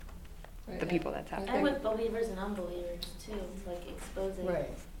people that's happening. And with believers and unbelievers too, like exposing. Right.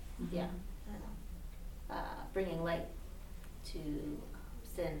 Yeah. I know. Bringing light to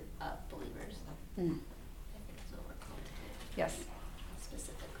sin of believers. Mm. I think that's what we're called to do. Yes.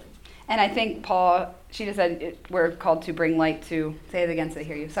 Specifically. And I think Paul, she just said we're called to bring light to, say it again so I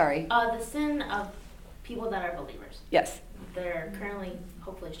hear you, sorry. The sin of people that are believers. Yes. They're currently,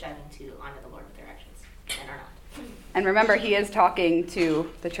 hopefully, striving to honor the Lord with their actions, and are not. And remember, he is talking to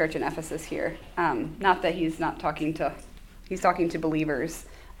the church in Ephesus here. Not that he's talking to believers.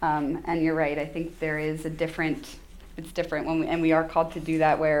 And you're right, I think there is it's different and we are called to do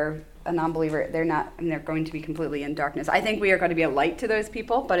that where a non-believer, they're going to be completely in darkness. I think we are going to be a light to those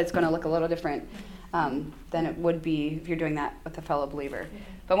people, but it's going to look a little different than it would be if you're doing that with a fellow believer.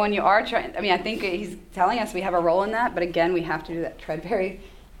 But when you are trying, I think he's telling us we have a role in that, but again, we have to do that, tread very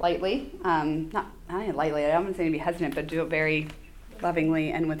lightly. Not lightly, I don't want to say to be hesitant, but do it very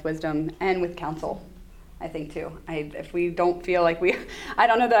lovingly and with wisdom and with counsel, I think too. If we don't feel like I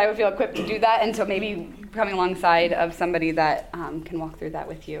don't know that I would feel equipped to do that, and so maybe coming alongside of somebody that can walk through that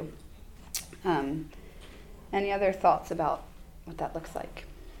with you. Any other thoughts about what that looks like?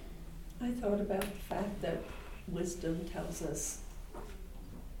 I thought about the fact that wisdom tells us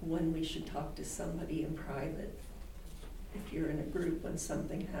when we should talk to somebody in private if you're in a group when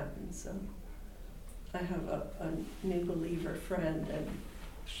something happens. I have a new believer friend, and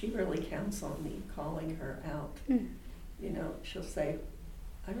she really counts on me calling her out. You know, she'll say,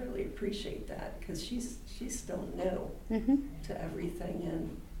 I really appreciate that, because she's still new to everything,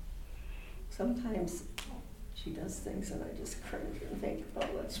 and sometimes she does things and I just cringe and think, oh,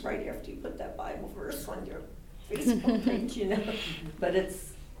 that's right after you put that Bible verse on your Facebook page, you know. But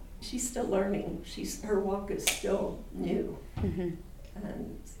she's still learning. Her walk is still new.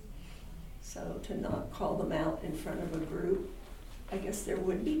 And so to not call them out in front of a group, I guess there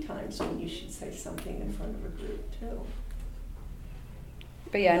would be times when you should say something in front of a group too.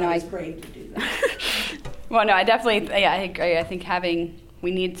 But yeah, no, it's brave to do that. Well, no, I definitely, I agree. I think we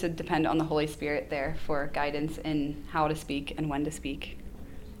need to depend on the Holy Spirit there for guidance in how to speak and when to speak,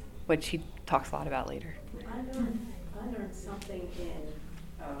 which he talks a lot about later. I learned something in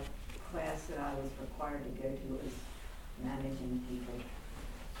a class that I was required to go to, was managing people.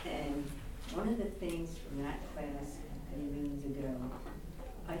 And one of the things from that class many moons ago,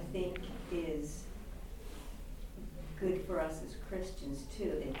 I think is good for us as Christians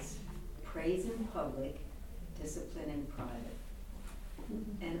too. It's praise in public, discipline in private.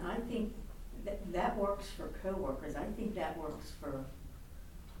 And I think that works for coworkers. I think that works for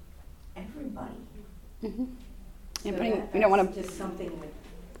everybody. Yeah, So but you don't want to just something with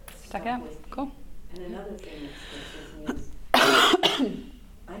stuck out. Cool. And another thing that sticks with me is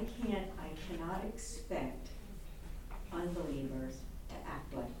I cannot expect unbelievers to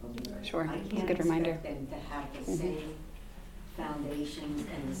act like believers. Sure, I that's a can't good reminder. expect them to have the same foundations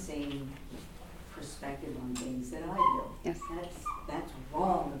and the same perspective on things that I do. Yes. That's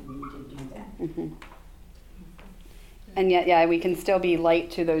wrong of me to do that. And yet, yeah, we can still be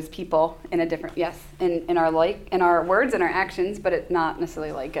light to those people in a different, in our words and our actions, but it's not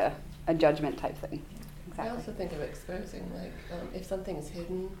necessarily like a judgment type thing. Exactly. I also think of exposing, like if something's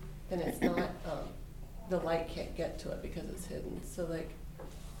hidden, then it's not, the light can't get to it because it's hidden. So like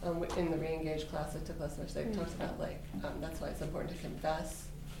in the re-engage class I took last semester, it talks about like, that's why it's important to confess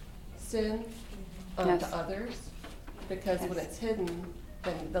sin to others, because when it's hidden,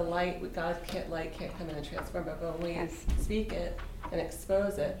 then the light can't come in and transform. But when we speak it and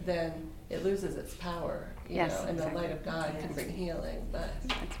expose it, then it loses its power, you know, and the light of God can bring healing. But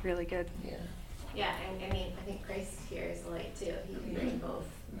that's really good. Yeah. Yeah, and I mean, I think Christ here is the light too. He can bring both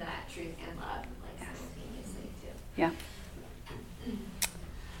that truth and love, like simultaneously too. Yeah.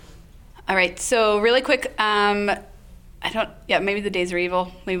 All right. So really quick, maybe the days are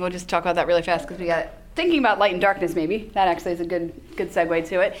evil. Maybe we'll just talk about that really fast because we got it. Thinking about light and darkness, maybe. That actually is a good segue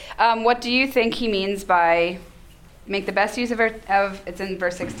to it. What do you think he means by make the best use of it's in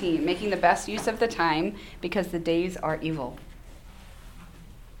verse 16, making the best use of the time because the days are evil?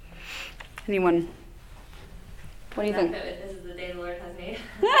 Anyone? What do you think? This is the day the Lord has made.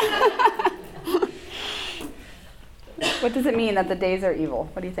 What does it mean that the days are evil?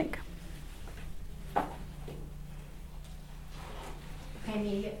 What do you think? My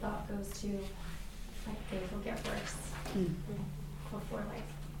immediate thought goes to like things will get worse before like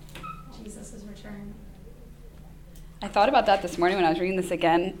Jesus' return. I thought about that this morning when I was reading this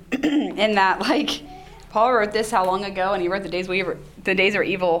again, in that like Paul wrote this how long ago, and he wrote the days are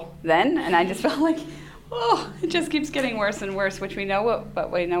evil then, and I just felt like, oh, it just keeps getting worse and worse, which we know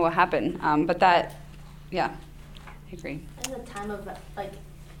will happen. But that, yeah, I agree. And the time of like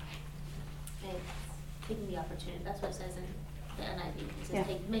taking the opportunity. That's what it says in the NIV. It says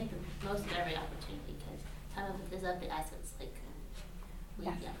make the most of every opportunity, because time of the essence. Like,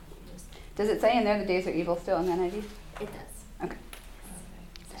 Does it say in there the days are evil still in the NIV? It does. Okay.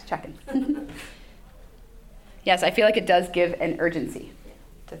 Just checking. Yes, I feel like it does give an urgency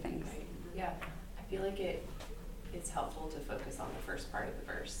to things. Yeah, I feel like it's helpful to focus on the first part of the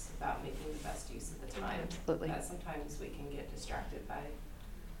verse about making the best use of the time. Absolutely. Sometimes we can get distracted by,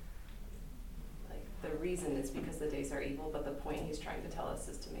 like, the reason is because the days are evil, but the point he's trying to tell us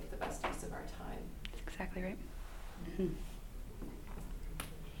is to make the best use of our time. That's exactly right.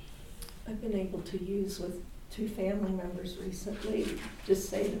 I've been able to use with 2 family members recently, just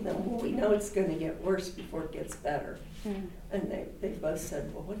say to them, well, we know it's going to get worse before it gets better. And they both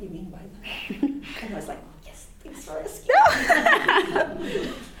said, well, what do you mean by that? And I was like, yes, thanks for asking.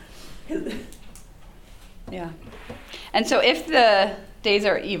 Yeah. And so if the days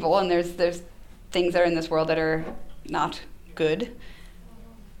are evil and there's things that are in this world that are not good,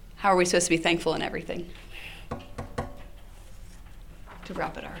 how are we supposed to be thankful in everything? To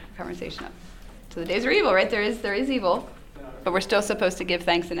wrap our conversation up. So the days are evil, right? There is evil, but we're still supposed to give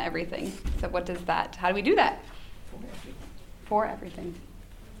thanks in everything. So what does that? How do we do that? For everything.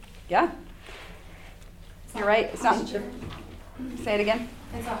 Yeah. You're right. It's not. Say it again.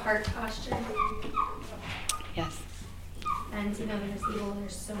 It's a heart posture. Yes. And you know, there's evil,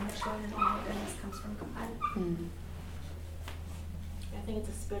 there's so much good, and all the goodness comes from God. I think it's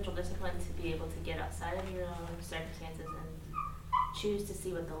a spiritual discipline to be able to get outside of your own circumstances and choose to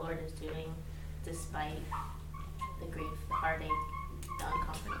see what the Lord is doing despite the grief, the heartache, the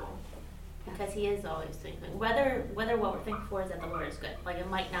uncomfortable. Because He is always doing things. Whether what we're thankful for is that the Lord is good. Like, it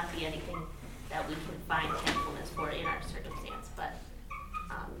might not be anything that we can find thankfulness for in our circumstance, but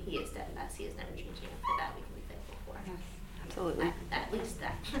He is steadfast. He is never changing. And for that, we can be thankful for. Yes, absolutely. At least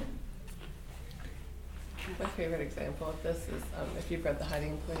that. My favorite example of this is if you've read The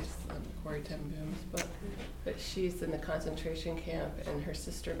Hiding Place, Corrie ten Boom's book, but she's in the concentration camp, and her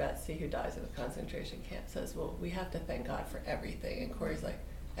sister Betsy, who dies in the concentration camp, says, well, we have to thank God for everything. And Corrie's like,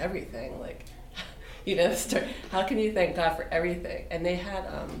 everything? Like, you know, how can you thank God for everything? And they had,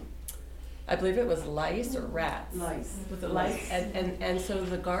 I believe it was lice or rats. Lice. Was it lice? And so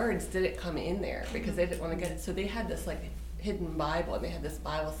the guards didn't come in there because they didn't want to get it. So they had this like hidden Bible, and they had this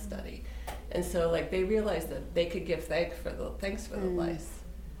Bible study. And so like they realized that they could give thanks for the lice.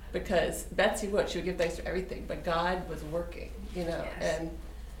 Because Betsy would give thanks for everything, but God was working, you know. Yes. And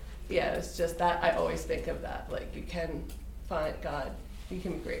yeah, it's just that I always think of that. Like, you can find God, you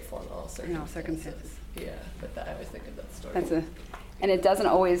can be grateful in all circumstances. Yeah, but I always think of that story. And it doesn't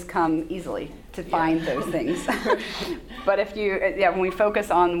always come easily to find those things. But if when we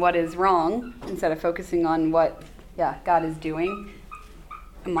focus on what is wrong instead of focusing on what, God is doing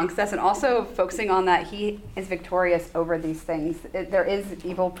amongst us, and also focusing on that He is victorious over these things. There is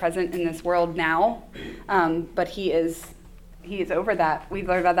evil present in this world now, but He is over that. We've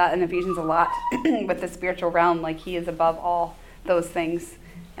learned about that in Ephesians a lot with the spiritual realm. Like, He is above all those things,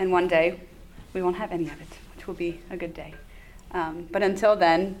 and one day we won't have any of it, which will be a good day. But until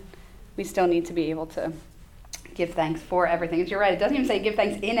then, we still need to be able to give thanks for everything. And you're right, it doesn't even say give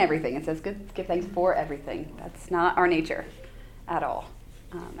thanks in everything. It says give thanks for everything. That's not our nature at all.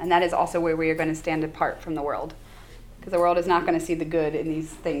 And that is also where we are going to stand apart from the world. Because the world is not going to see the good in these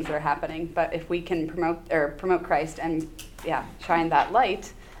things that are happening. But if we can promote Christ and shine that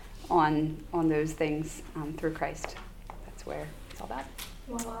light on those things through Christ, that's where it's all about.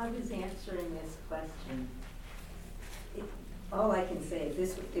 While I was answering this question, all I can say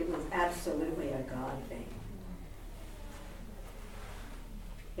is it was absolutely a God thing.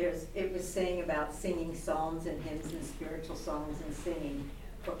 It was saying about singing psalms and hymns and spiritual songs and singing.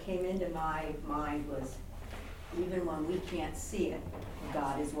 What came into my mind was, even when we can't see it,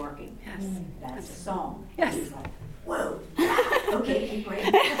 God is working. Yes. That's a song. Yes. He's like, whoa, okay, keep praying.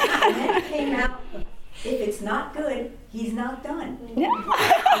 And then it came out, if it's not good, He's not done. Yeah.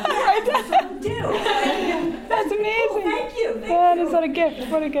 That's what we do. That's amazing. Oh, thank you. That is what a gift.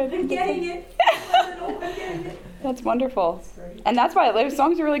 What a good. I'm getting it. I'm getting it. That's wonderful. And that's why those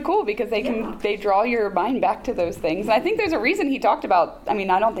songs are really cool, because they draw your mind back to those things. And I think there's a reason He talked about, I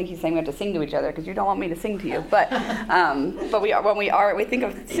don't think He's saying we have to sing to each other, because you don't want me to sing to you. But we think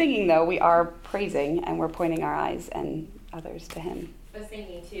of singing, though, we are praising, and we're pointing our eyes and others to Him. I was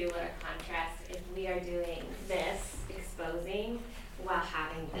thinking too, what a contrast if we are doing this, exposing, while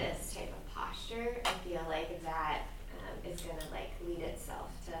having this type of posture. I feel like that is going to lead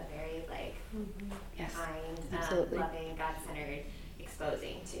itself to a very Yes, kind, loving, God-centered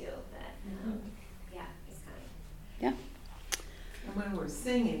exposing too. That it's kind of. Yeah. And when we're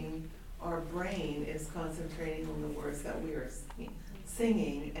singing, our brain is concentrating on the words that we are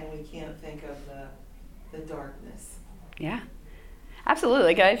singing, and we can't think of the darkness. Yeah.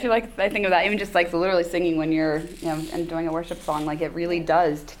 Absolutely. I feel like I think of that even just literally singing when you're, and doing a worship song. It really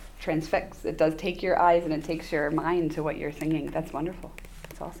does transfix. It does take your eyes and it takes your mind to what you're singing. That's wonderful.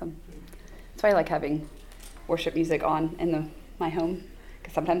 That's awesome. That's why I like having worship music on in my home,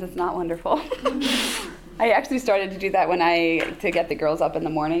 because sometimes it's not wonderful. I actually started to do that to get the girls up in the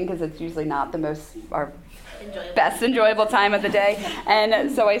morning, because it's usually not our best enjoyable time of the day.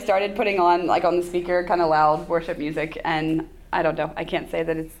 And so I started putting on on the speaker kind of loud worship music, and I don't know. I can't say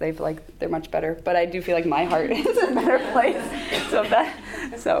that they're much better, but I do feel like my heart is in a better place.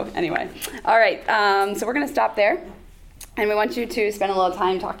 So anyway, all right. So we're going to stop there, and we want you to spend a little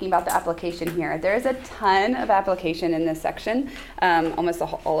time talking about the application here. There is a ton of application in this section. Almost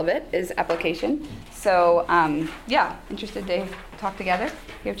all of it is application. So interested to talk together,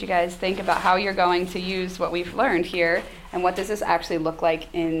 hear what you guys think about how you're going to use what we've learned here, and what does this actually look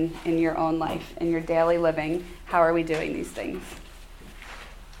like in your own life, in your daily living. How are we doing these things?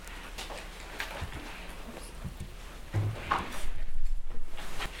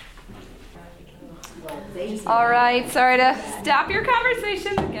 Well, All right, sorry to stop your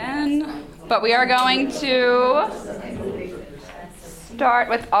conversation again, but we are going to start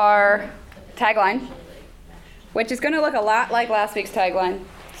with our tagline, which is going to look a lot like last week's tagline.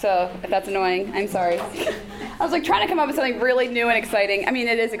 So if that's annoying, I'm sorry. I was like trying to come up with something really new and exciting. I mean,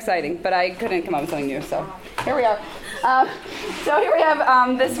 it is exciting, but I couldn't come up with something new, so here we are. So here we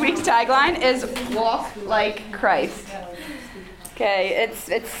have this week's tagline is walk like Christ. Okay,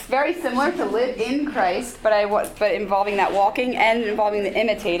 it's very similar to live in Christ, but involving that walking and involving the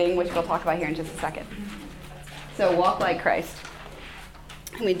imitating, which we'll talk about here in just a second. So walk like Christ.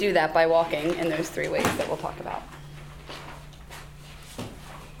 And we do that by walking in those three ways that we'll talk about.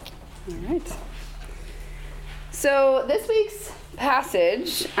 All right. So this week's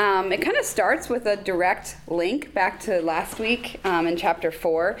passage, it kind of starts with a direct link back to last week in chapter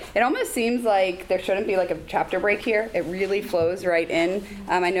 4. It almost seems like there shouldn't be like a chapter break here. It really flows right in.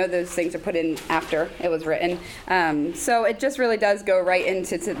 I know those things are put in after it was written. So it just really does go right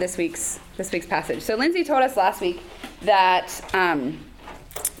into this week's passage. So Lindsay told us last week that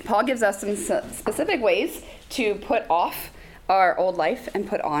Paul gives us some specific ways to put off our old life and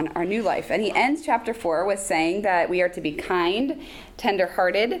put on our new life. And he ends chapter 4 with saying that we are to be kind,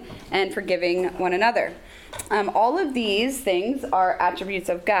 tender-hearted, and forgiving one another. All of these things are attributes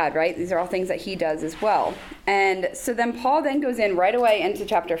of God, right? These are all things that he does as well. And so then Paul then goes in right away into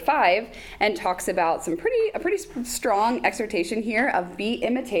chapter 5 and talks about a pretty strong exhortation here of be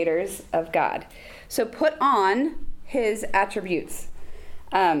imitators of God. So put on his attributes.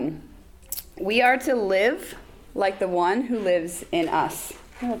 We are to live like the one who lives in us.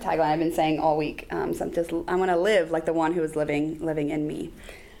 That's a tagline I've been saying all week. I want to live like the one who is living in me.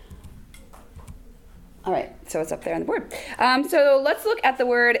 All right, so it's up there on the board. So let's look at the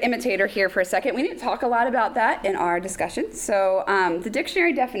word imitator here for a second. We didn't talk a lot about that in our discussion. So the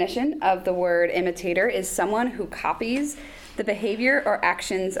dictionary definition of the word imitator is someone who copies the behavior or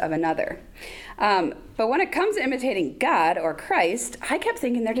actions of another. But when it comes to imitating God or Christ, I kept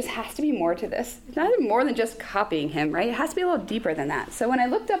thinking there just has to be more to this. It's not more than just copying him, right? It has to be a little deeper than that. So when I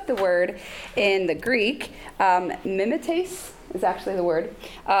looked up the word in the Greek, mimetes is actually the word.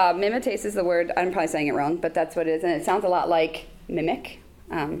 Mimetes is the word. I'm probably saying it wrong, but that's what it is. And it sounds a lot like mimic,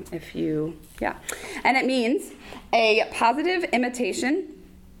 And it means a positive imitation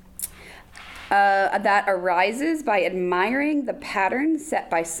that arises by admiring the pattern set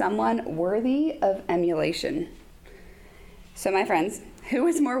by someone worthy of emulation. So my friends, who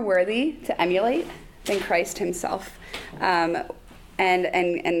is more worthy to emulate than Christ himself? And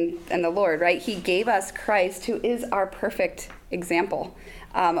the Lord, right? He gave us Christ, who is our perfect example.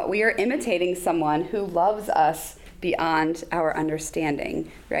 We are imitating someone who loves us beyond our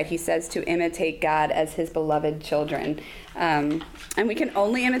understanding, right? He says to imitate God as his beloved children. And we can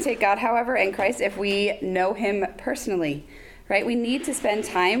only imitate God, however, in Christ if we know him personally, right? We need to spend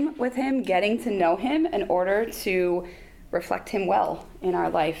time with him, getting to know him in order to reflect him well in our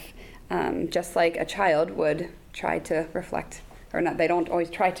life, just like a child would try to reflect, or not, they don't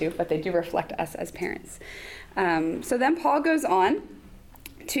always try to, but they do reflect us as parents. So then Paul goes on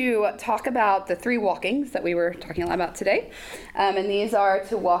to talk about the three walkings that we were talking a lot about today. And these are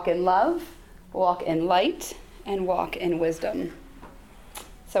to walk in love, walk in light, and walk in wisdom.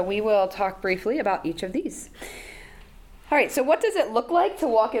 So we will talk briefly about each of these. All right, so what does it look like to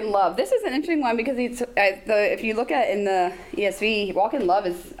walk in love? This is an interesting one because if you look at it in the ESV, walk in love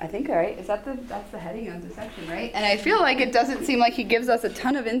is, I think, right? That's the heading of the section, right? And I feel like it doesn't seem like he gives us a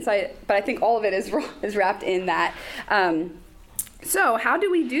ton of insight, but I think all of it is wrapped in that. So how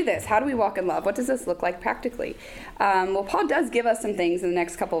do we do this? How do we walk in love? What does this look like practically? Well, Paul does give us some things in the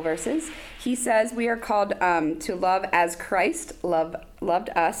next couple of verses. He says we are called to love as Christ loved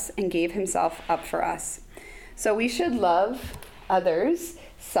us and gave himself up for us. So we should love others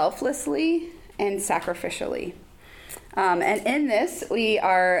selflessly and sacrificially. And in this, we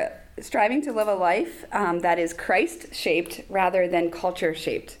are striving to live a life that is Christ-shaped rather than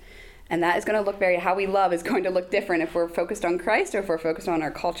culture-shaped. And that is going to look how we love is going to look different if we're focused on Christ or if we're focused on our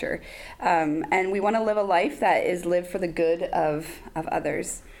culture. And we want to live a life that is lived for the good of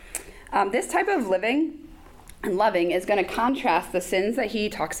others. This type of living and loving is going to contrast the sins that he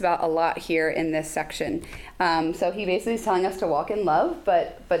talks about a lot here in this section. So he basically is telling us to walk in love,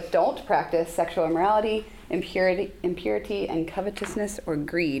 but don't practice sexual immorality, impurity, and covetousness or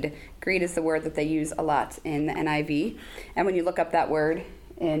greed. Greed is the word that they use a lot in the NIV. And when you look up that word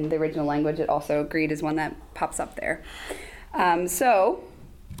in the original language, greed is one that pops up there. So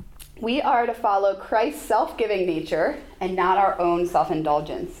we are to follow Christ's self-giving nature and not our own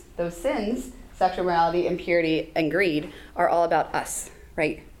self-indulgence. Those sins, sexual morality, impurity, and greed, are all about us,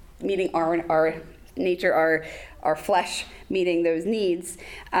 right? Meeting our nature, our flesh meeting those needs.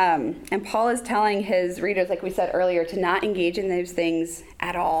 And Paul is telling his readers, like we said earlier, to not engage in those things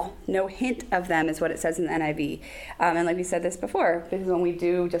at all. No hint of them is what it says in the NIV. And like we said this before, because when we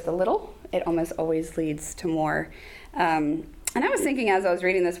do just a little, it almost always leads to more. And I was thinking as I was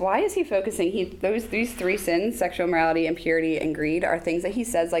reading this, why is he focusing? These 3 sins, sexual immorality, impurity, and greed, are things that he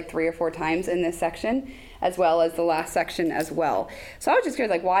says like 3 or 4 times in this section, as well as the last section as well. So I was just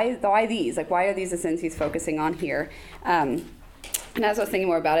curious, like, why these? Like, why are these the sins he's focusing on here? And as I was thinking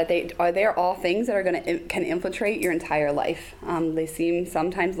more about it, they are all things that can infiltrate your entire life. They seem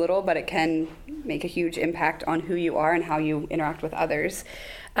sometimes little, but it can make a huge impact on who you are and how you interact with others.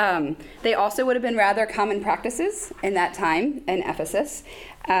 They also would have been rather common practices in that time in Ephesus.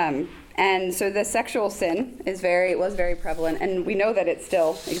 And so the sexual sin was very prevalent, and we know that it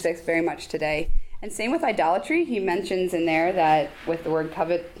still exists very much today. And same with idolatry. He mentions in there that with the word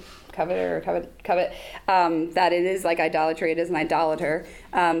covet, that it is like idolatry, it is an idolater.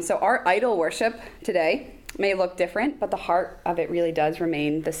 So our idol worship today may look different, but the heart of it really does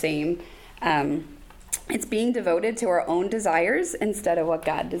remain the same. It's being devoted to our own desires instead of what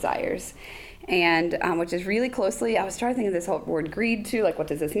God desires. And which is really closely, I was trying to think of this whole word greed too, like what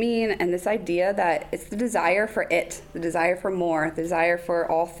does this mean? And this idea that it's the desire for it, the desire for more, the desire for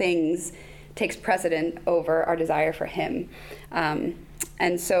all things takes precedent over our desire for him.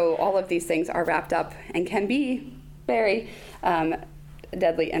 And so all of these things are wrapped up and can be very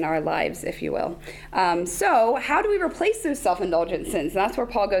deadly in our lives, if you will. So how do we replace those self-indulgent sins? And that's where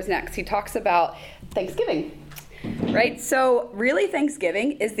Paul goes next. He talks about Thanksgiving. Right? So really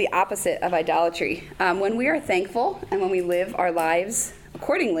Thanksgiving is the opposite of idolatry. When we are thankful and when we live our lives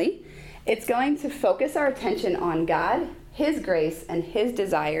accordingly, it's going to focus our attention on God, his grace, and his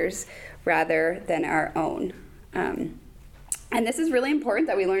desires rather than our own. And this is really important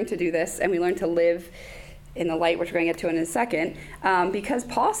that we learn to do this and we learn to live in the light, which we're going to get to in a second, because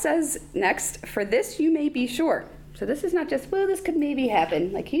Paul says next, for this you may be sure. So this is not just, well, this could maybe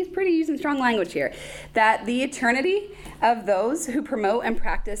happen. Like he's pretty using strong language here. That the eternity of those who promote and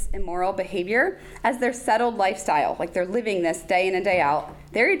practice immoral behavior as their settled lifestyle, like they're living this day in and day out,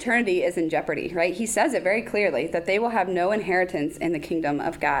 their eternity is in jeopardy, right? He says it very clearly, that they will have no inheritance in the kingdom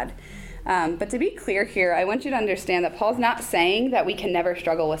of God. But to be clear here, I want you to understand that Paul's not saying that we can never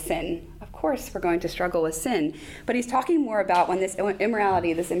struggle with sin. Of course we're going to struggle with sin, but he's talking more about when this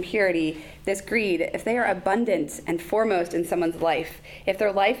immorality, this impurity, this greed, if they are abundant and foremost in someone's life, if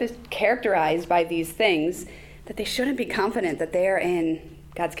their life is characterized by these things, that they shouldn't be confident that they are in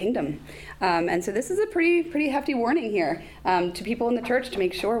God's kingdom. And so this is a pretty hefty warning here to people in the church to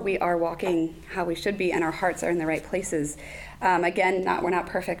make sure we are walking how we should be and our hearts are in the right places. Again, we're not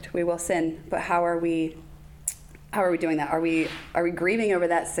perfect. We will sin, but how are we doing that? Are we grieving over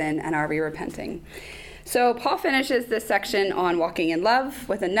that sin, and are we repenting? So Paul finishes this section on walking in love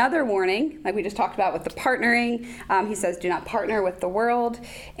with another warning, like we just talked about with the partnering. He says, do not partner with the world.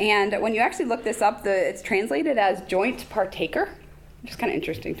 And when you actually look this up, it's translated as joint partaker, which is kind of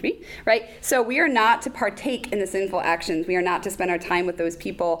interesting to me, right? So we are not to partake in the sinful actions. We are not to spend our time with those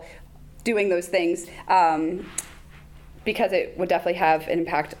people doing those things, because it would definitely have an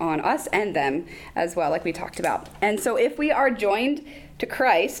impact on us and them as well, like we talked about. And so if we are joined to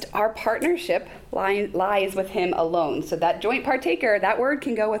Christ, our partnership lies with him alone. So that joint partaker, that word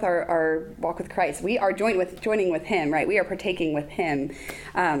can go with our walk with Christ. We are joining with him, right? We are partaking with him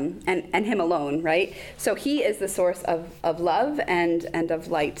and him alone, right? So he is the source of love and of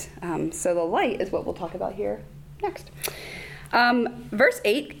light. So the light is what we'll talk about here next. Verse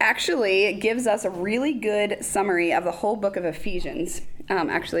 8 actually gives us a really good summary of the whole book of Ephesians.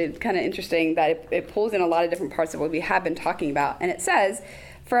 Actually, it's kind of interesting that it pulls in a lot of different parts of what we have been talking about. And it says,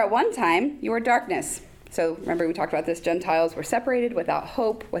 for at one time you were darkness. So remember we talked about this, Gentiles were separated without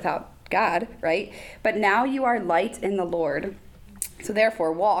hope, without God, right? But now you are light in the Lord. So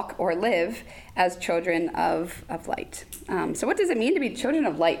therefore walk or live as children of light. So what does it mean to be children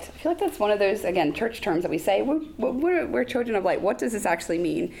of light? I feel like that's one of those, again, church terms that we say, we're children of light. What does this actually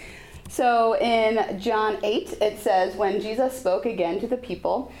mean? So in John 8, it says, when Jesus spoke again to the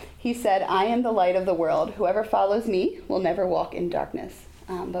people, he said, I am the light of the world. Whoever follows me will never walk in darkness,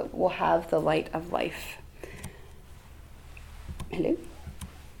 but will have the light of life. Hello?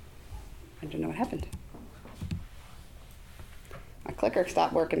 I don't know what happened. My clicker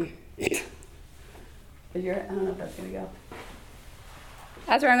stopped working. I don't know if that's going to go.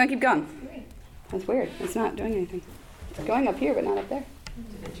 That's where I'm going to keep going. That's weird. It's not doing anything. It's going up here, but not up there.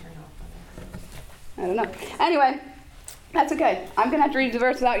 Did it turn off? I don't know. Anyway, That's okay. I'm going to have to read the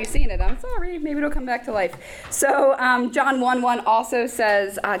verse without you seeing it. I'm sorry. Maybe it'll come back to life. So John 1:1 also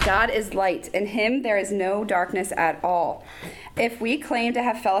says, God is light. In him there is no darkness at all. If we claim to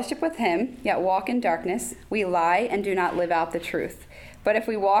have fellowship with him, yet walk in darkness, we lie and do not live out the truth. But if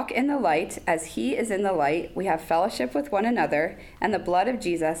we walk in the light, as he is in the light, we have fellowship with one another, and the blood of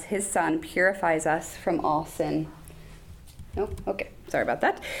Jesus, his son, purifies us from all sin. No? Okay. Sorry about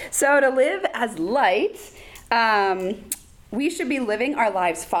that. So to live as light, we should be living our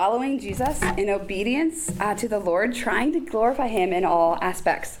lives following Jesus in obedience to the Lord, trying to glorify him in all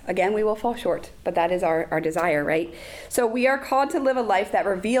aspects. Again, we will fall short, but that is our desire, right? So we are called to live a life that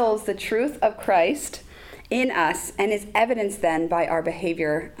reveals the truth of Christ in us and is evidenced then by our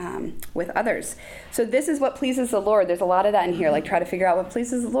behavior with others. So this is what pleases the Lord. There's a lot of that in here, like try to figure out what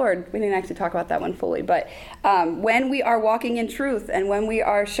pleases the Lord. We didn't actually talk about that one fully, but when we are walking in truth and when we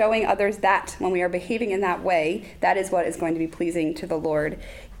are showing others that, when we are behaving in that way, that is what is going to be pleasing to the Lord.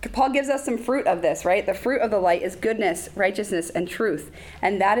 Paul gives us some fruit of this, right? The fruit of the light is goodness, righteousness, and truth.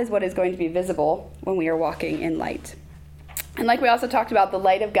 And that is what is going to be visible when we are walking in light. And like we also talked about, the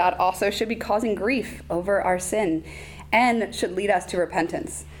light of God also should be causing grief over our sin and should lead us to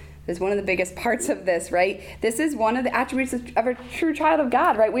repentance. This is one of the biggest parts of this, right? This is one of the attributes of a true child of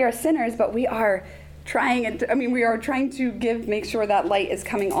God, right? We are sinners, but we are trying to make sure that light is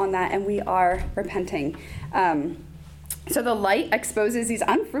coming on that, and we are repenting. So the light exposes these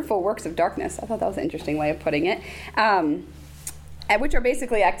unfruitful works of darkness. I thought that was an interesting way of putting it. Which are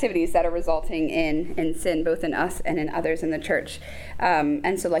basically activities that are resulting in sin, both in us and in others in the church.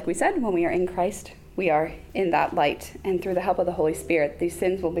 And so like we said, when we are in Christ, we are in that light. And through the help of the Holy Spirit, these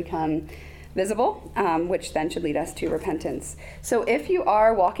sins will become visible, which then should lead us to repentance. So if you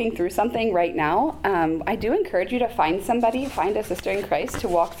are walking through something right now, I do encourage you to find a sister in Christ to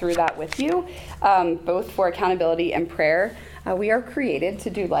walk through that with you, both for accountability and prayer. We are created to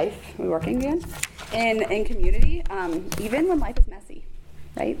do life. Are we working again? In community, even when life is messy,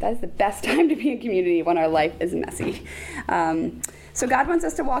 right? That is the best time to be in community, when our life is messy. So God wants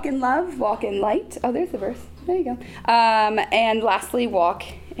us to walk in love, walk in light. Oh, there's the verse. There you go. And lastly, walk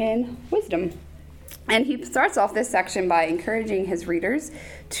in wisdom. And he starts off this section by encouraging his readers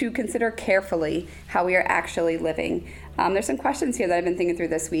to consider carefully how we are actually living. There's some questions here that I've been thinking through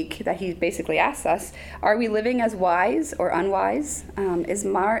this week that he basically asks us. Are we living as wise or unwise? Is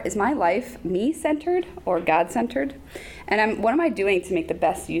my life me-centered or God-centered? And what am I doing to make the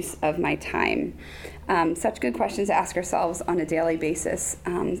best use of my time? Such good questions to ask ourselves on a daily basis.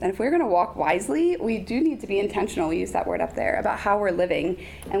 And if we're going to walk wisely, we do need to be intentional. We use that word up there about how we're living.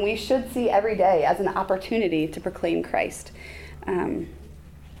 And we should see every day as an opportunity to proclaim Christ.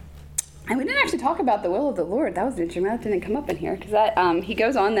 And we didn't actually talk about the will of the Lord. That was interesting. That didn't come up in here. Because he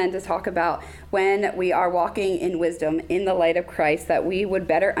goes on then to talk about when we are walking in wisdom in the light of Christ, that we would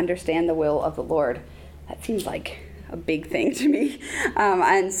better understand the will of the Lord. That seems like a big thing to me.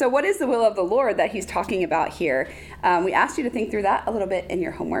 And so what is the will of the Lord that he's talking about here? We asked you to think through that a little bit in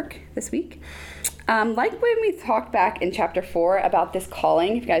your homework this week. Like when we talked back in chapter 4 about this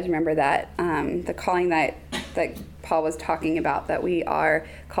calling, if you guys remember that, the calling that Paul was talking about, that we are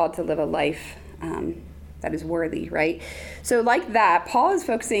called to live a life that is worthy, right? So like that, Paul is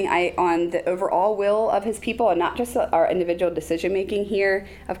focusing on the overall will of his people and not just our individual decision-making here.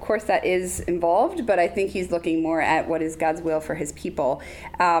 Of course, that is involved, but I think he's looking more at what is God's will for his people.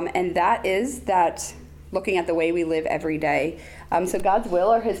 And that is that looking at the way we live every day. So God's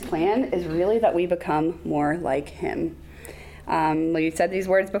will or his plan is really that we become more like him. We've said these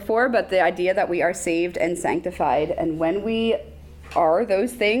words before, but the idea that we are saved and sanctified, and when we are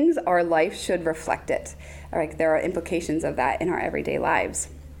those things, our life should reflect it. All right, there are implications of that in our everyday lives.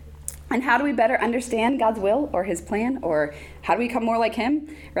 And how do we better understand God's will or his plan, or how do we become more like him,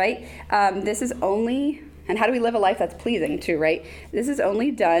 right? And how do we live a life that's pleasing too, right? This is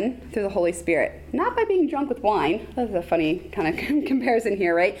only done through the Holy Spirit. Not by being drunk with wine. That's a funny kind of comparison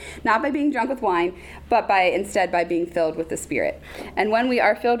here, right? Not by being drunk with wine, but instead by being filled with the Spirit. And when we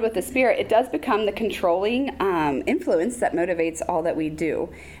are filled with the Spirit, it does become the controlling influence that motivates all that we do.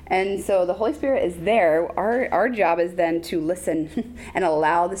 And so the Holy Spirit is there. Our job is then to listen and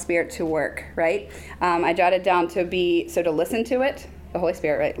allow the Spirit to work, right? I jotted down to listen to it, the Holy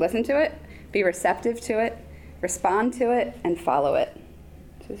Spirit, right? Listen to it. Be receptive to it, respond to it, and follow it.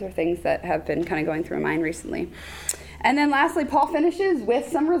 Those are things that have been kind of going through my mind recently. And then lastly, Paul finishes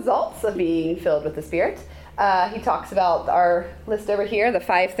with some results of being filled with the Spirit. He talks about our list over here, the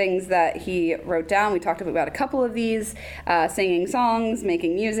 5 things that he wrote down. We talked about a couple of these, singing songs,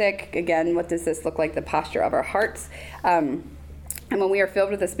 making music. Again, what does this look like, the posture of our hearts? And when we are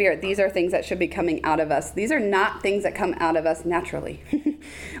filled with the Spirit, these are things that should be coming out of us. These are not things that come out of us naturally.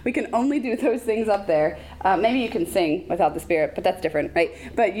 We can only do those things up there. Maybe you can sing without the Spirit, but that's different, right?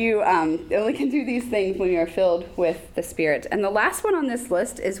 But you only can do these things when you are filled with the Spirit. And the last one on this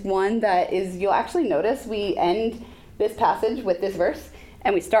list is one that is, you'll actually notice we end this passage with this verse.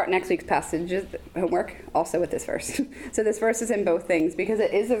 And we start next week's passage, homework, also with this verse. So this verse is in both things because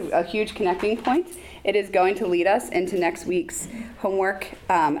it is a huge connecting point. It is going to lead us into next week's homework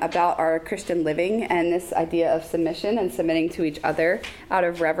about our Christian living and this idea of submission and submitting to each other out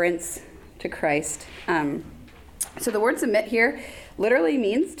of reverence to Christ. So the word submit here literally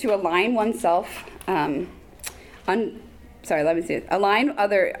means to align oneself align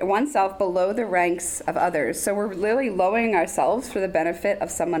oneself below the ranks of others. So we're really lowering ourselves for the benefit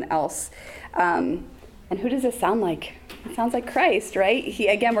of someone else. And who does this sound like? It sounds like Christ, right?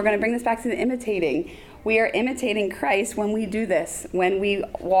 Again, we're going to bring this back to the imitating. We are imitating Christ when we do this, when we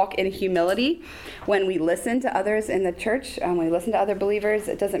walk in humility, when we listen to others in the church, when we listen to other believers.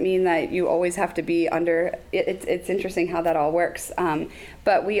 It doesn't mean that you always have to be under. It's interesting how that all works.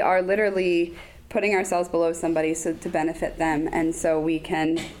 But we are literally putting ourselves below somebody so to benefit them, and so we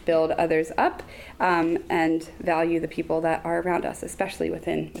can build others up and value the people that are around us, especially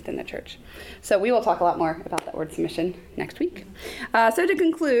within the church. So we will talk a lot more about that word submission next week. So to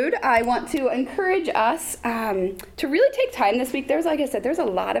conclude, I want to encourage us to really take time this week. Like I said, there's a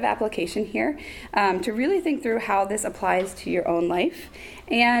lot of application here to really think through how this applies to your own life.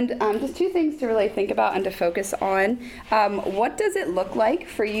 And just two things to really think about and to focus on. What does it look like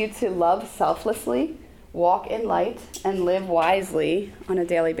for you to love selflessly, walk in light, and live wisely on a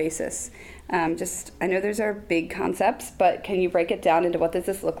daily basis? I know those are big concepts, but can you break it down into what does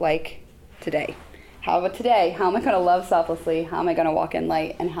this look like today? How about today? How am I going to love selflessly? How am I going to walk in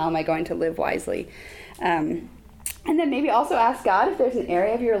light? And how am I going to live wisely? And then maybe also ask God if there's an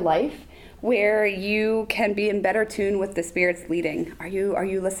area of your life where you can be in better tune with the Spirit's leading. Are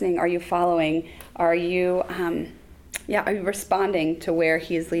you listening? Are you following? Are you responding to where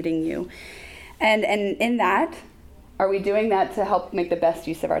He is leading you? And in that, are we doing that to help make the best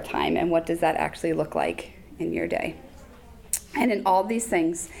use of our time? And what does that actually look like in your day? And in all these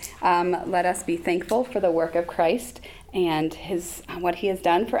things, let us be thankful for the work of Christ and what He has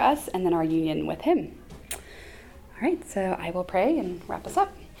done for us, and then our union with Him. All right, so I will pray and wrap us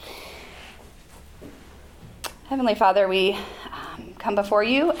up. Heavenly Father, we come before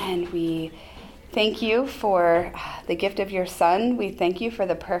you and we thank you for the gift of your Son. We thank you for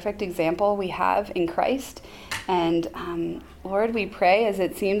the perfect example we have in Christ. And Lord, we pray, as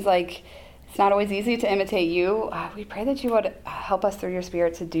it seems like it's not always easy to imitate you, we pray that you would help us through your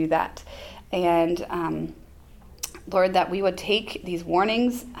Spirit to do that. And Lord, that we would take these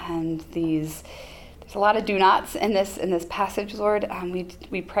warnings and there's a lot of do-nots in this passage, Lord.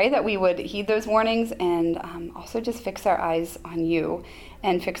 We pray that we would heed those warnings and also just fix our eyes on you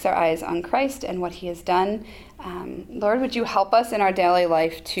and fix our eyes on Christ and what He has done. Lord, would you help us in our daily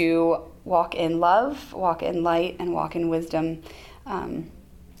life to walk in love, walk in light, and walk in wisdom. And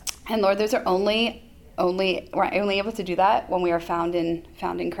Lord, those are we're only able to do that when we are found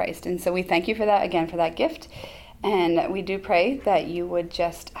in Christ. And so we thank you for that, again, for that gift. And we do pray that you would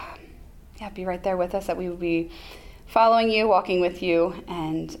just be right there with us, that we would be following you, walking with you,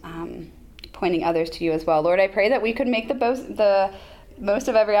 and pointing others to you as well. Lord, I pray that we could make the most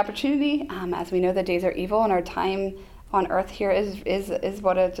of every opportunity, as we know the days are evil and our time on earth here is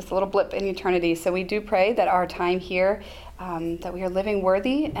what just a little blip in eternity. So we do pray that our time here, that we are living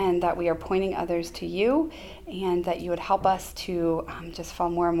worthy and that we are pointing others to you, and that you would help us to just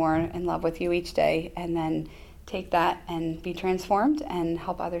fall more and more in love with you each day, and then take that and be transformed and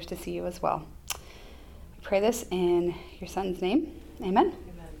help others to see you as well. We pray this in your Son's name. Amen.